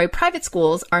discriminatory private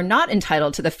schools are not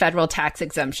entitled to the federal tax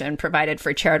exemption provided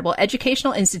for charitable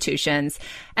educational institutions,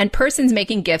 and persons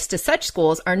making gifts to such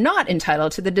schools are not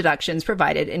entitled to the deductions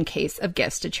provided in case of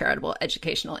gifts to charitable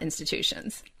educational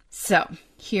institutions. So,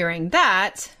 hearing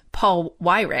that, Paul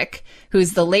Weyrich,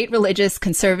 who's the late religious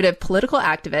conservative political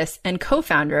activist and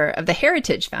co-founder of the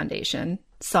Heritage Foundation,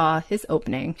 saw his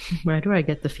opening. Why do I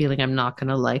get the feeling I'm not going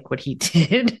to like what he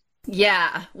did?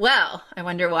 Yeah, well, I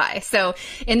wonder why. So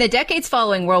in the decades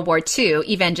following World War II,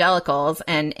 evangelicals,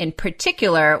 and in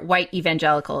particular white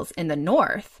evangelicals in the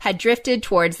North, had drifted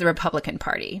towards the Republican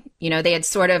Party. You know, they had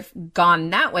sort of gone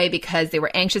that way because they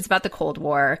were anxious about the Cold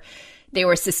War. They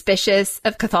were suspicious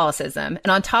of Catholicism.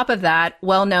 And on top of that,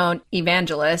 well-known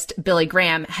evangelist Billy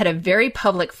Graham had a very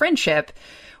public friendship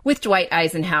with Dwight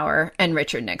Eisenhower and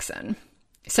Richard Nixon.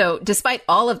 So despite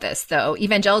all of this, though,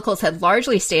 evangelicals had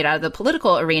largely stayed out of the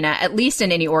political arena, at least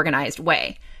in any organized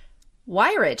way.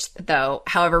 Weyrich, though,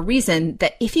 however, reasoned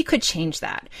that if he could change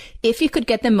that, if he could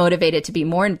get them motivated to be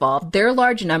more involved, their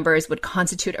large numbers would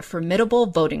constitute a formidable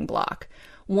voting bloc,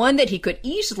 one that he could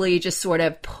easily just sort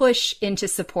of push into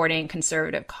supporting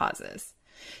conservative causes.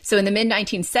 So in the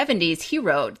mid-1970s, he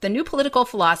wrote, "The new political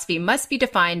philosophy must be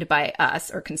defined by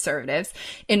us, or conservatives,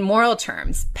 in moral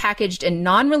terms, packaged in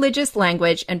non-religious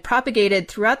language and propagated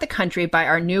throughout the country by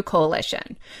our new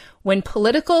coalition. When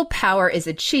political power is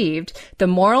achieved, the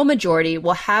moral majority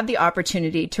will have the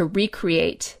opportunity to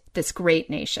recreate this great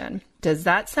nation." Does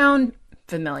that sound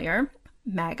familiar?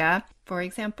 MAGA, for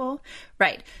example?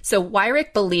 Right. So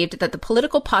Weyrich believed that the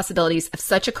political possibilities of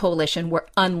such a coalition were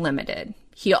unlimited.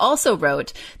 He also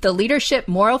wrote, "The leadership,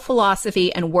 moral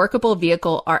philosophy, and workable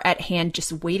vehicle are at hand,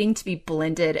 just waiting to be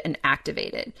blended and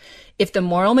activated. If the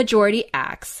moral majority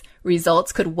acts,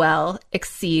 results could well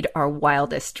exceed our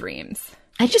wildest dreams."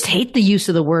 I just hate the use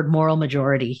of the word moral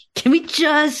majority. Can we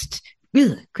just...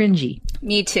 cringy.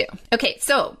 Me too. Okay,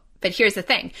 but here's the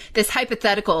thing. This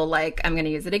hypothetical, I'm going to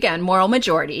use it again, moral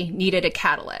majority needed a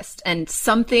catalyst and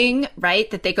something, right,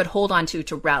 that they could hold on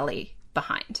to rally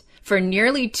behind. For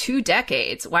nearly 2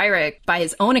 decades, Weyrich, by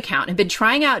his own account, had been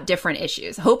trying out different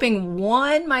issues, hoping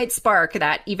one might spark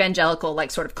that evangelical,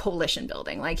 sort of coalition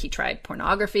building. He tried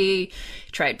pornography,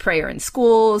 tried prayer in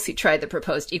schools, he tried the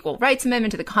proposed Equal Rights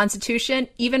Amendment to the Constitution,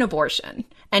 even abortion.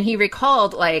 And he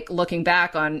recalled, looking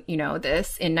back on,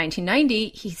 this in 1990,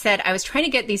 he said, "I was trying to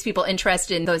get these people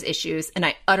interested in those issues, and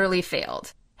I utterly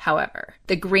failed." However,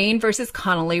 the Green versus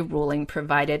Connolly ruling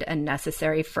provided a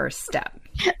necessary first step.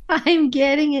 I'm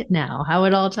getting it now, how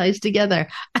it all ties together.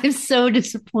 I'm so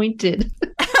disappointed.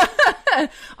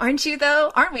 Aren't you,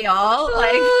 though? Aren't we all?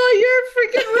 Oh,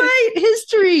 you're freaking right.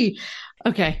 History.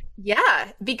 Okay.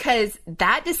 Yeah, because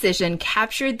that decision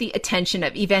captured the attention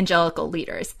of evangelical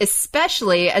leaders,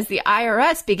 especially as the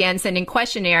IRS began sending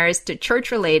questionnaires to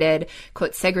church-related,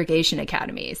 quote, segregation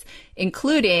academies,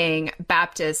 including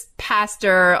Baptist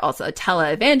pastor, also a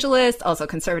televangelist, also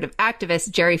conservative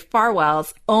activist Jerry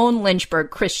Falwell's own Lynchburg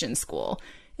Christian School,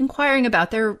 inquiring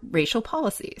about their racial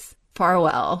policies.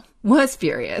 Falwell was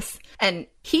furious. And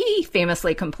he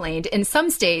famously complained, in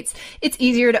some states, it's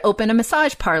easier to open a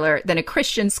massage parlor than a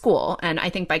Christian school. And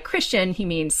I think by Christian, he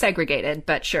means segregated,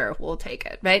 but sure, we'll take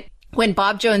it, right? When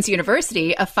Bob Jones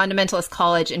University, a fundamentalist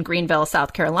college in Greenville,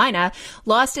 South Carolina,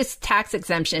 lost its tax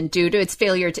exemption due to its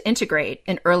failure to integrate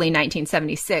in early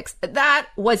 1976, that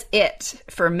was it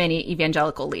for many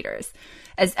evangelical leaders.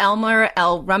 As Elmer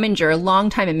L. Rumminger,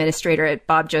 longtime administrator at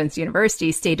Bob Jones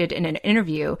University, stated in an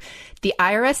interview, the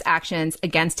IRS actions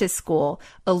against his school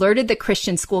alerted the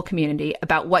Christian school community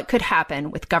about what could happen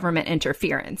with government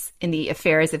interference in the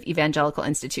affairs of evangelical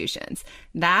institutions.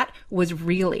 That was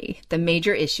really the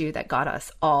major issue that got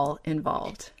us all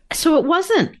involved. So it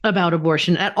wasn't about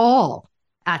abortion at all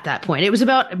at that point. It was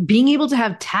about being able to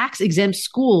have tax-exempt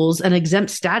schools and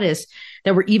exempt status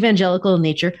that were evangelical in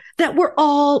nature, that were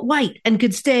all white and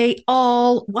could stay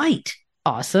all white.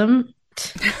 Awesome.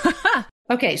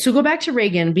 Okay, so go back to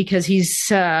Reagan because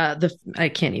he's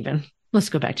I can't even. Let's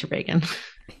go back to Reagan.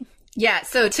 Yeah,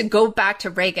 so to go back to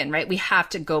Reagan, right, we have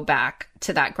to go back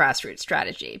to that grassroots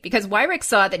strategy because Weyrich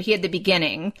saw that he had the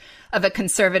beginning of a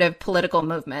conservative political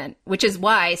movement, which is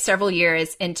why several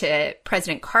years into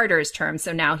President Carter's term,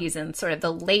 so now he's in sort of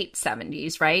the late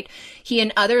 70s, right, he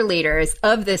and other leaders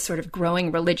of this sort of growing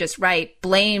religious right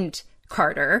blamed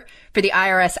Carter for the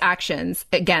IRS actions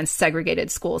against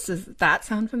segregated schools. Does that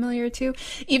sound familiar too?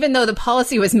 Even though the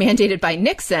policy was mandated by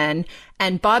Nixon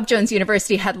and Bob Jones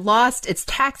University had lost its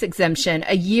tax exemption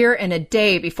a year and a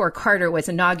day before Carter was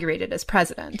inaugurated as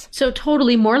president. So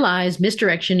totally more lies,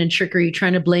 misdirection, and trickery,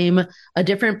 trying to blame a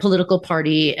different political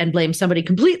party and blame somebody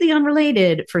completely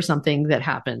unrelated for something that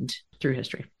happened through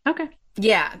history. Okay.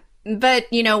 Yeah.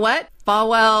 But you know what?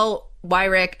 Falwell,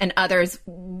 Weyrich, and others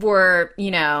were,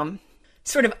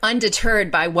 sort of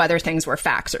undeterred by whether things were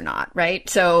facts or not, right?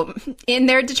 So in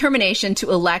their determination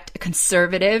to elect a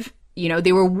conservative,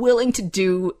 they were willing to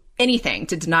do anything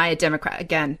to deny a Democrat.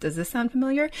 Again, does this sound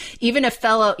familiar? Even a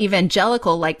fellow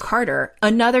evangelical like Carter,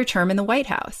 another term in the White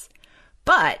House.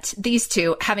 But these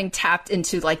two, having tapped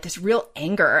into this real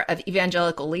anger of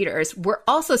evangelical leaders, were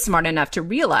also smart enough to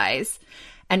realize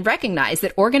and recognize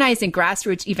that organizing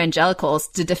grassroots evangelicals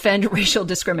to defend racial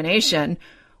discrimination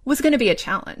was going to be a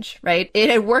challenge, right? It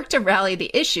had worked to rally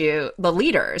the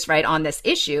leaders, right, on this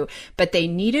issue, but they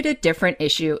needed a different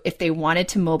issue if they wanted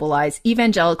to mobilize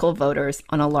evangelical voters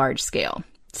on a large scale.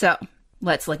 So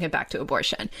let's link it back to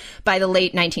abortion. By the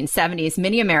late 1970s,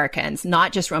 many Americans,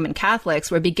 not just Roman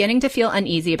Catholics, were beginning to feel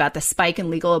uneasy about the spike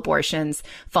in legal abortions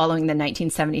following the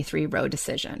 1973 Roe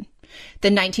decision. The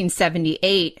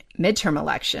 1978 midterm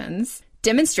elections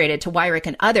demonstrated to Weyrich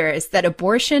and others that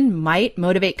abortion might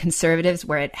motivate conservatives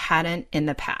where it hadn't in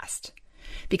the past.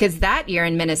 Because that year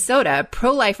in Minnesota,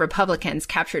 pro-life Republicans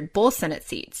captured both Senate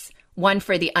seats, one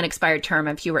for the unexpired term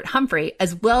of Hubert Humphrey,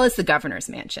 as well as the governor's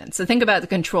mansion. So think about the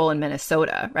control in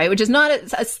Minnesota, right? Which is not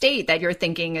a state that you're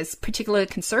thinking is particularly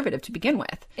conservative to begin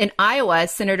with. In Iowa,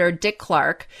 Senator Dick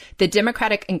Clark, the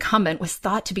Democratic incumbent, was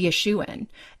thought to be a shoo-in.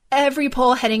 Every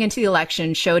poll heading into the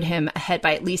election showed him ahead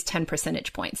by at least 10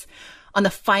 percentage points. On the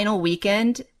final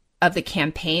weekend of the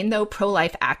campaign, though,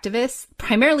 pro-life activists,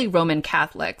 primarily Roman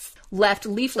Catholics, left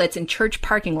leaflets in church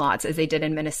parking lots as they did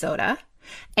in Minnesota.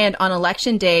 And on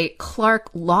election day, Clark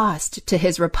lost to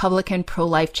his Republican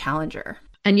pro-life challenger.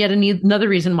 And yet another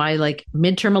reason why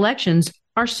midterm elections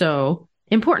are so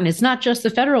important. It's not just the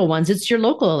federal ones, it's your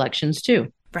local elections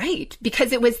too. Right.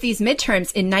 Because it was these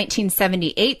midterms in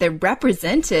 1978 that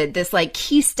represented this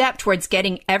key step towards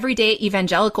getting everyday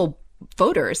evangelical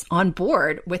voters on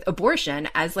board with abortion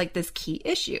as this key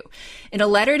issue. In a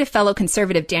letter to fellow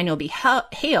conservative Daniel B.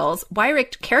 Hales,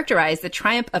 Weyrich characterized the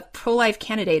triumph of pro-life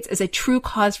candidates as a true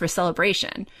cause for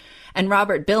celebration. And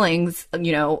Robert Billings,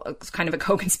 kind of a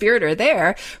co-conspirator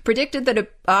there, predicted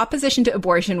that opposition to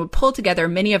abortion would pull together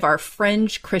many of our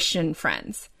fringe Christian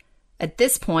friends. At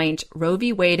this point, Roe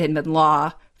v. Wade had been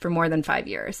law for more than 5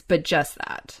 years, but just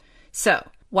that. So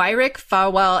Weyrich,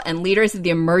 Falwell, and leaders of the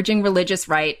emerging religious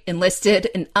right enlisted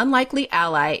an unlikely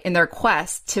ally in their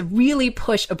quest to really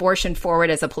push abortion forward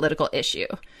as a political issue.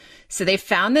 So they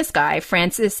found this guy,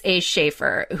 Francis A.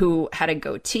 Schaeffer, who had a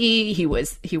goatee,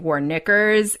 he wore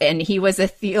knickers, and he was a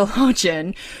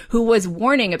theologian who was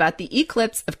warning about the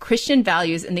eclipse of Christian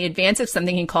values in the advance of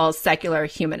something he calls secular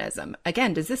humanism.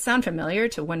 Again, does this sound familiar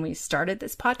to when we started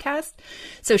this podcast?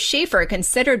 So Schaeffer,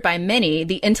 considered by many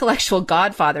the intellectual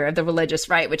godfather of the religious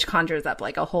right, which conjures up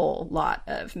a whole lot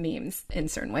of memes in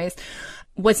certain ways,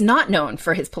 was not known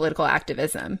for his political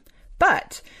activism.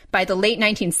 But by the late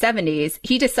 1970s,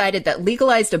 he decided that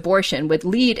legalized abortion would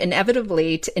lead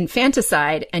inevitably to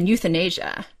infanticide and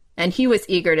euthanasia. And he was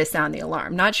eager to sound the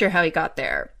alarm. Not sure how he got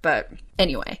there, but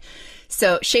anyway.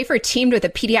 So Schaeffer teamed with a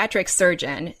pediatric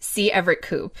surgeon, C. Everett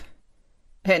Koop.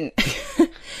 And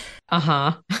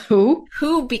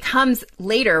Who becomes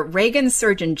later Reagan's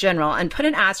Surgeon General, and put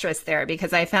an asterisk there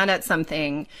because I found out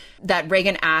something that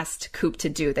Reagan asked Koop to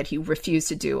do that he refused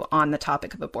to do on the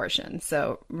topic of abortion.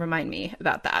 So remind me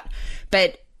about that.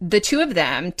 But the two of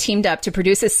them teamed up to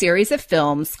produce a series of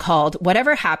films called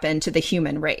Whatever Happened to the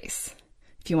Human Race.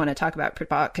 If you want to talk about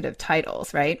provocative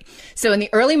titles, right? So in the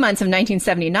early months of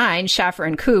 1979, Schaeffer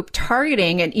and Koop,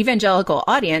 targeting an evangelical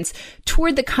audience,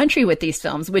 toured the country with these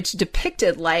films, which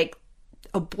depicted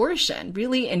abortion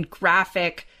really in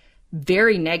graphic,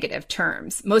 very negative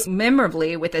terms, most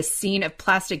memorably with a scene of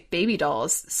plastic baby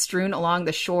dolls strewn along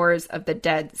the shores of the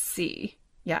Dead Sea.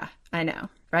 Yeah, I know,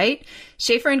 right?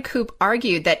 Schaeffer and Koop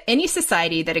argued that any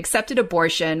society that accepted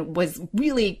abortion was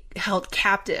really held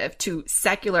captive to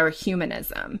secular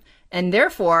humanism and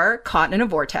therefore caught in a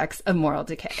vortex of moral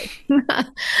decay.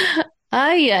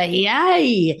 Ay, ay,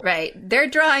 ay. Right. They're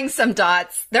drawing some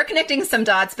dots. They're connecting some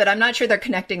dots, but I'm not sure they're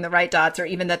connecting the right dots or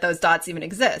even that those dots even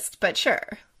exist. But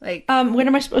sure. When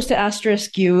am I supposed to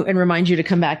asterisk you and remind you to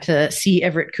come back to C.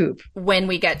 Everett Koop? When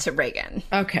we get to Reagan.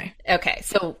 Okay.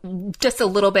 So just a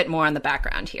little bit more on the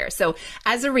background here. So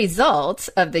as a result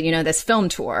of this film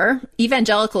tour,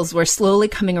 evangelicals were slowly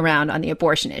coming around on the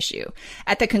abortion issue.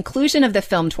 At the conclusion of the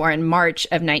film tour in March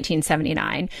of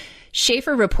 1979,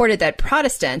 Schaeffer reported that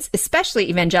Protestants, especially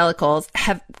evangelicals,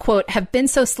 have been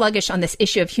so sluggish on this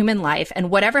issue of human life, and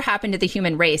whatever happened to the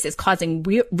human race is causing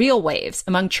real waves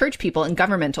among church people and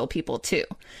governmental people too.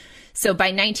 So by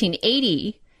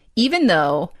 1980, even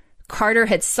though Carter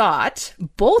had sought,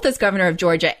 both as governor of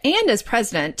Georgia and as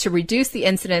president, to reduce the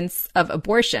incidence of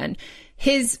abortion,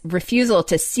 his refusal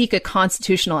to seek a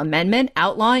constitutional amendment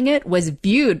outlawing it was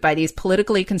viewed by these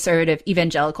politically conservative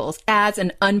evangelicals as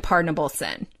an unpardonable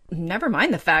sin. Never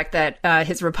mind the fact that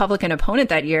his Republican opponent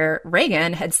that year,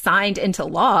 Reagan, had signed into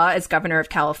law as governor of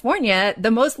California the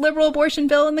most liberal abortion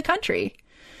bill in the country.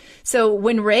 So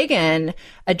when Reagan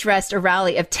addressed a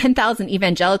rally of 10,000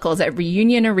 evangelicals at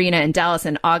Reunion Arena in Dallas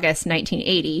in August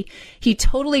 1980, he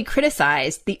totally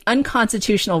criticized the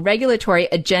unconstitutional regulatory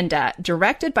agenda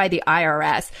directed by the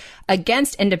IRS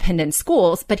against independent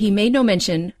schools, but he made no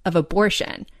mention of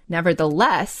abortion.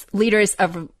 Nevertheless, leaders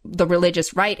of the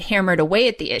religious right hammered away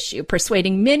at the issue,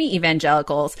 persuading many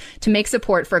evangelicals to make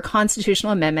support for a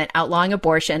constitutional amendment outlawing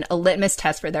abortion a litmus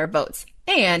test for their votes.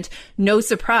 And no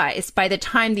surprise, by the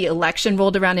time the election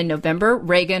rolled around in November,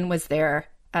 Reagan was there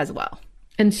as well.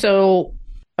 And so,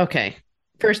 okay,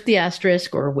 first the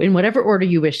asterisk, or in whatever order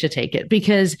you wish to take it,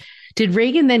 because did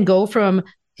Reagan then go from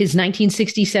his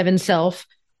 1967 self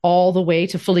all the way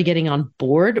to fully getting on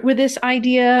board with this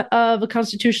idea of a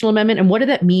constitutional amendment? And what did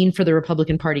that mean for the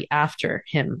Republican Party after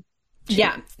him?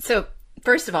 Yeah. So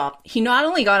first of all, he not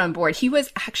only got on board, he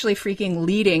was actually freaking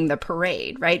leading the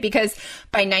parade, right? Because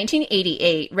by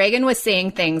 1988, Reagan was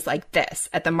saying things like this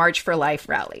at the March for Life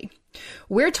rally.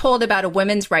 We're told about a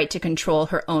woman's right to control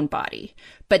her own body,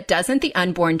 but doesn't the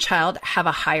unborn child have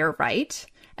a higher right?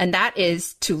 And that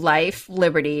is to life,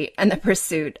 liberty, and the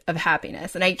pursuit of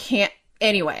happiness. And I can't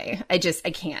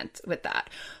with that.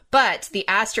 But the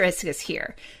asterisk is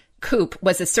here. Koop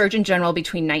was a Surgeon General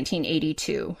between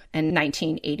 1982 and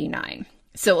 1989.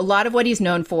 So a lot of what he's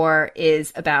known for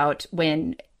is about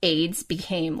when AIDS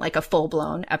became like a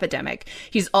full-blown epidemic.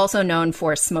 He's also known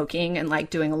for smoking and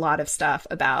like doing a lot of stuff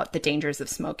about the dangers of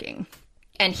smoking.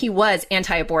 And he was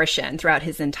anti-abortion throughout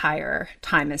his entire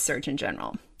time as Surgeon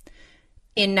General.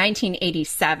 In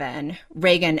 1987,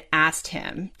 Reagan asked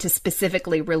him to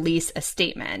specifically release a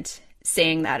statement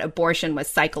saying that abortion was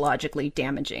psychologically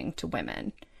damaging to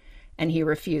women, and he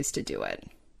refused to do it.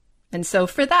 And so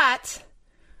for that,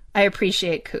 I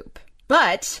appreciate Koop.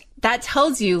 But that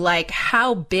tells you like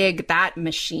how big that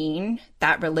machine,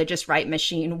 that religious right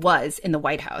machine was in the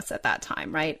White House at that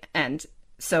time, right? And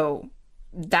so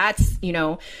that's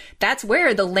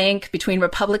where the link between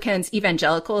Republicans,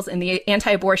 evangelicals, and the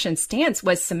anti-abortion stance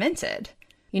was cemented,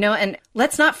 and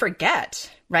let's not forget,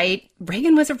 right?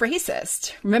 Reagan was a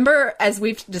racist. Remember, as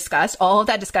we've discussed, all of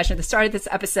that discussion at the start of this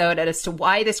episode as to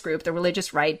why this group, the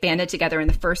religious right, banded together in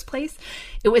the first place.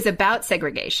 It was about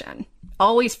segregation,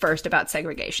 always first about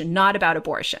segregation, not about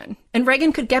abortion. And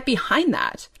Reagan could get behind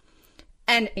that.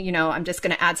 And, I'm just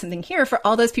going to add something here for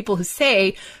all those people who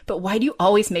say, but why do you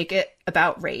always make it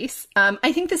about race?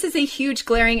 I think this is a huge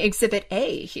glaring exhibit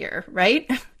A here, right?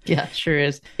 Yeah, sure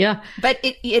is. Yeah. But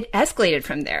it escalated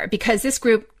from there because this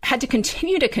group had to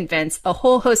continue to convince a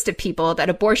whole host of people that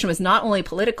abortion was not only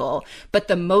political, but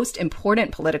the most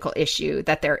important political issue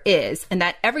that there is, and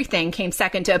that everything came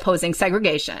second to opposing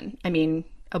segregation. I mean,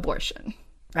 abortion.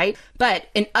 Right? But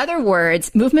in other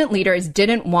words, movement leaders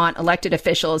didn't want elected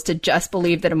officials to just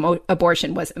believe that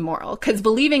abortion was immoral, because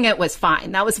believing it was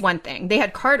fine. That was one thing. They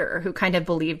had Carter, who kind of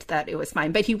believed that it was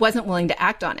fine, but he wasn't willing to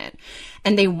act on it.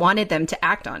 And they wanted them to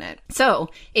act on it. So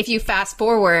if you fast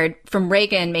forward from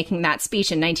Reagan making that speech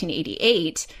in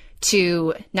 1988 to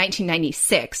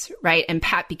 1996, right? And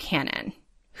Pat Buchanan,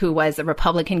 who was a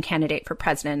Republican candidate for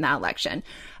president in that election,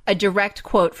 a direct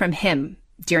quote from him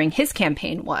during his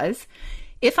campaign was,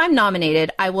 "If I'm nominated,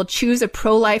 I will choose a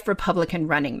pro-life Republican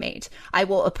running mate. I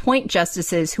will appoint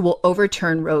justices who will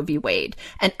overturn Roe v. Wade.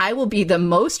 And I will be the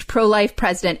most pro-life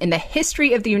president in the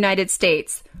history of the United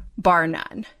States, bar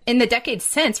none." In the decades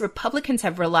since, Republicans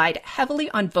have relied heavily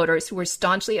on voters who were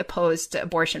staunchly opposed to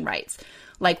abortion rights,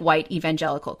 like white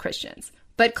evangelical Christians.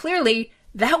 But clearly,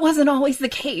 that wasn't always the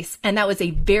case, and that was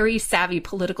a very savvy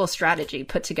political strategy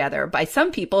put together by some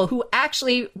people who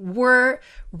actually were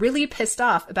really pissed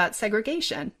off about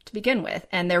segregation to begin with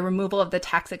and their removal of the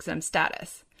tax-exempt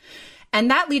status. And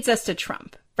that leads us to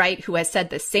Trump, right, who has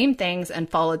said the same things and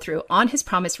followed through on his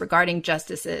promise regarding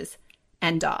justices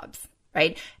and Dobbs,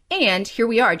 right? And here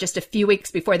we are just a few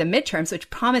weeks before the midterms, which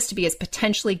promised to be as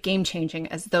potentially game-changing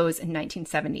as those in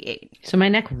 1978. So my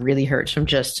neck really hurts from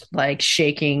just like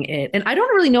shaking it. And I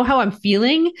don't really know how I'm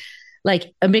feeling,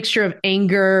 like a mixture of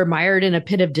anger, mired in a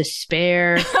pit of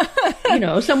despair,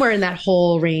 somewhere in that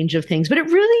whole range of things. But it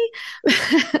really,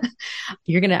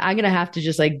 I'm going to have to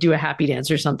just like do a happy dance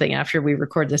or something after we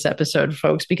record this episode,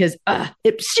 folks, because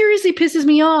it seriously pisses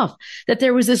me off that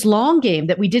there was this long game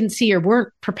that we didn't see or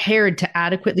weren't prepared to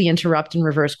adequately interrupt and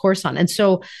reverse course on. And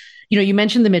so, you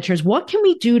mentioned the midterms. What can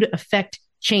we do to affect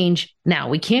change now?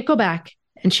 We can't go back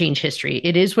and change history.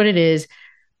 It is what it is.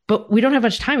 But we don't have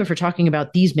much time if we're talking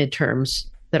about these midterms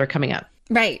that are coming up.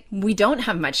 Right. We don't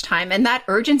have much time. And that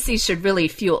urgency should really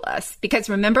fuel us. Because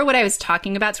remember what I was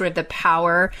talking about, sort of the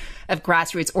power of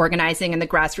grassroots organizing and the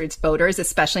grassroots voters,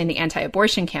 especially in the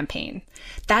anti-abortion campaign.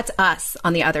 That's us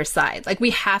on the other side. Like,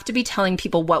 we have to be telling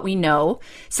people what we know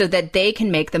so that they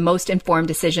can make the most informed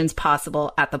decisions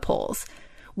possible at the polls.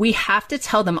 We have to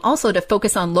tell them also to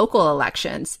focus on local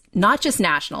elections, not just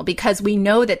national, because we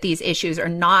know that these issues are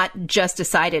not just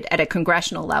decided at a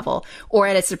congressional level or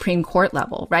at a Supreme Court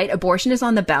level, right? Abortion is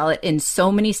on the ballot in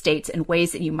so many states in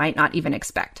ways that you might not even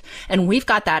expect. And we've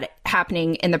got that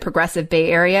happening in the progressive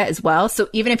Bay Area as well. So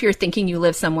even if you're thinking you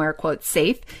live somewhere, quote,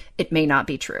 safe, it may not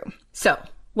be true. So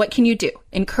what can you do?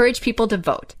 Encourage people to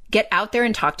vote. Get out there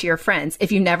and talk to your friends.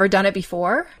 If you've never done it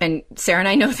before, and Sarah and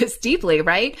I know this deeply,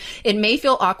 right? It may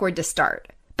feel awkward to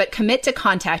start, but commit to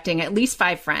contacting at least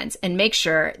 5 friends and make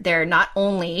sure they're not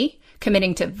only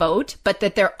committing to vote, but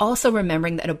that they're also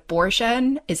remembering that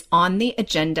abortion is on the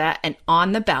agenda and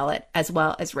on the ballot, as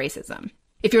well as racism.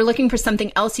 If you're looking for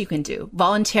something else you can do,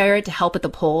 volunteer to help at the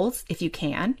polls if you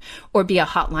can, or be a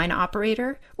hotline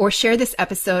operator, or share this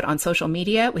episode on social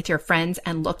media with your friends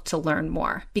and look to learn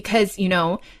more. Because, you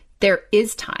know, there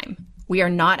is time. We are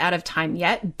not out of time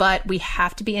yet, but we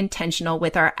have to be intentional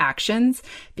with our actions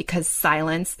because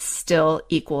silence still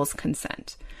equals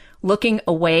consent. Looking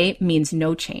away means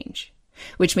no change,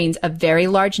 which means a very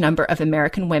large number of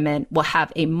American women will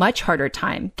have a much harder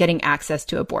time getting access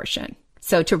to abortion.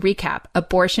 So to recap,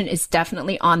 abortion is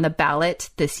definitely on the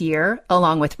ballot this year,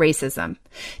 along with racism.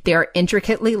 They are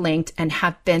intricately linked and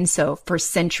have been so for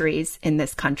centuries in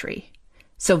this country.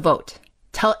 So vote.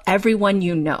 Tell everyone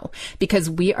you know, because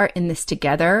we are in this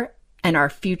together and our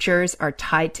futures are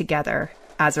tied together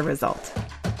as a result.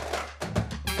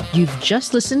 You've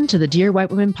just listened to the Dear White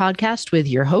Women podcast with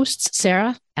your hosts,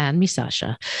 Sarah and me,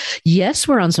 Sasha. Yes,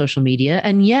 we're on social media.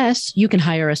 And yes, you can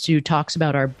hire us to do talks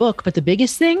about our book. But the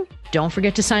biggest thing, don't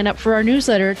forget to sign up for our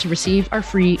newsletter to receive our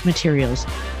free materials.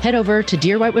 Head over to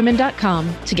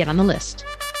dearwhitewomen.com to get on the list.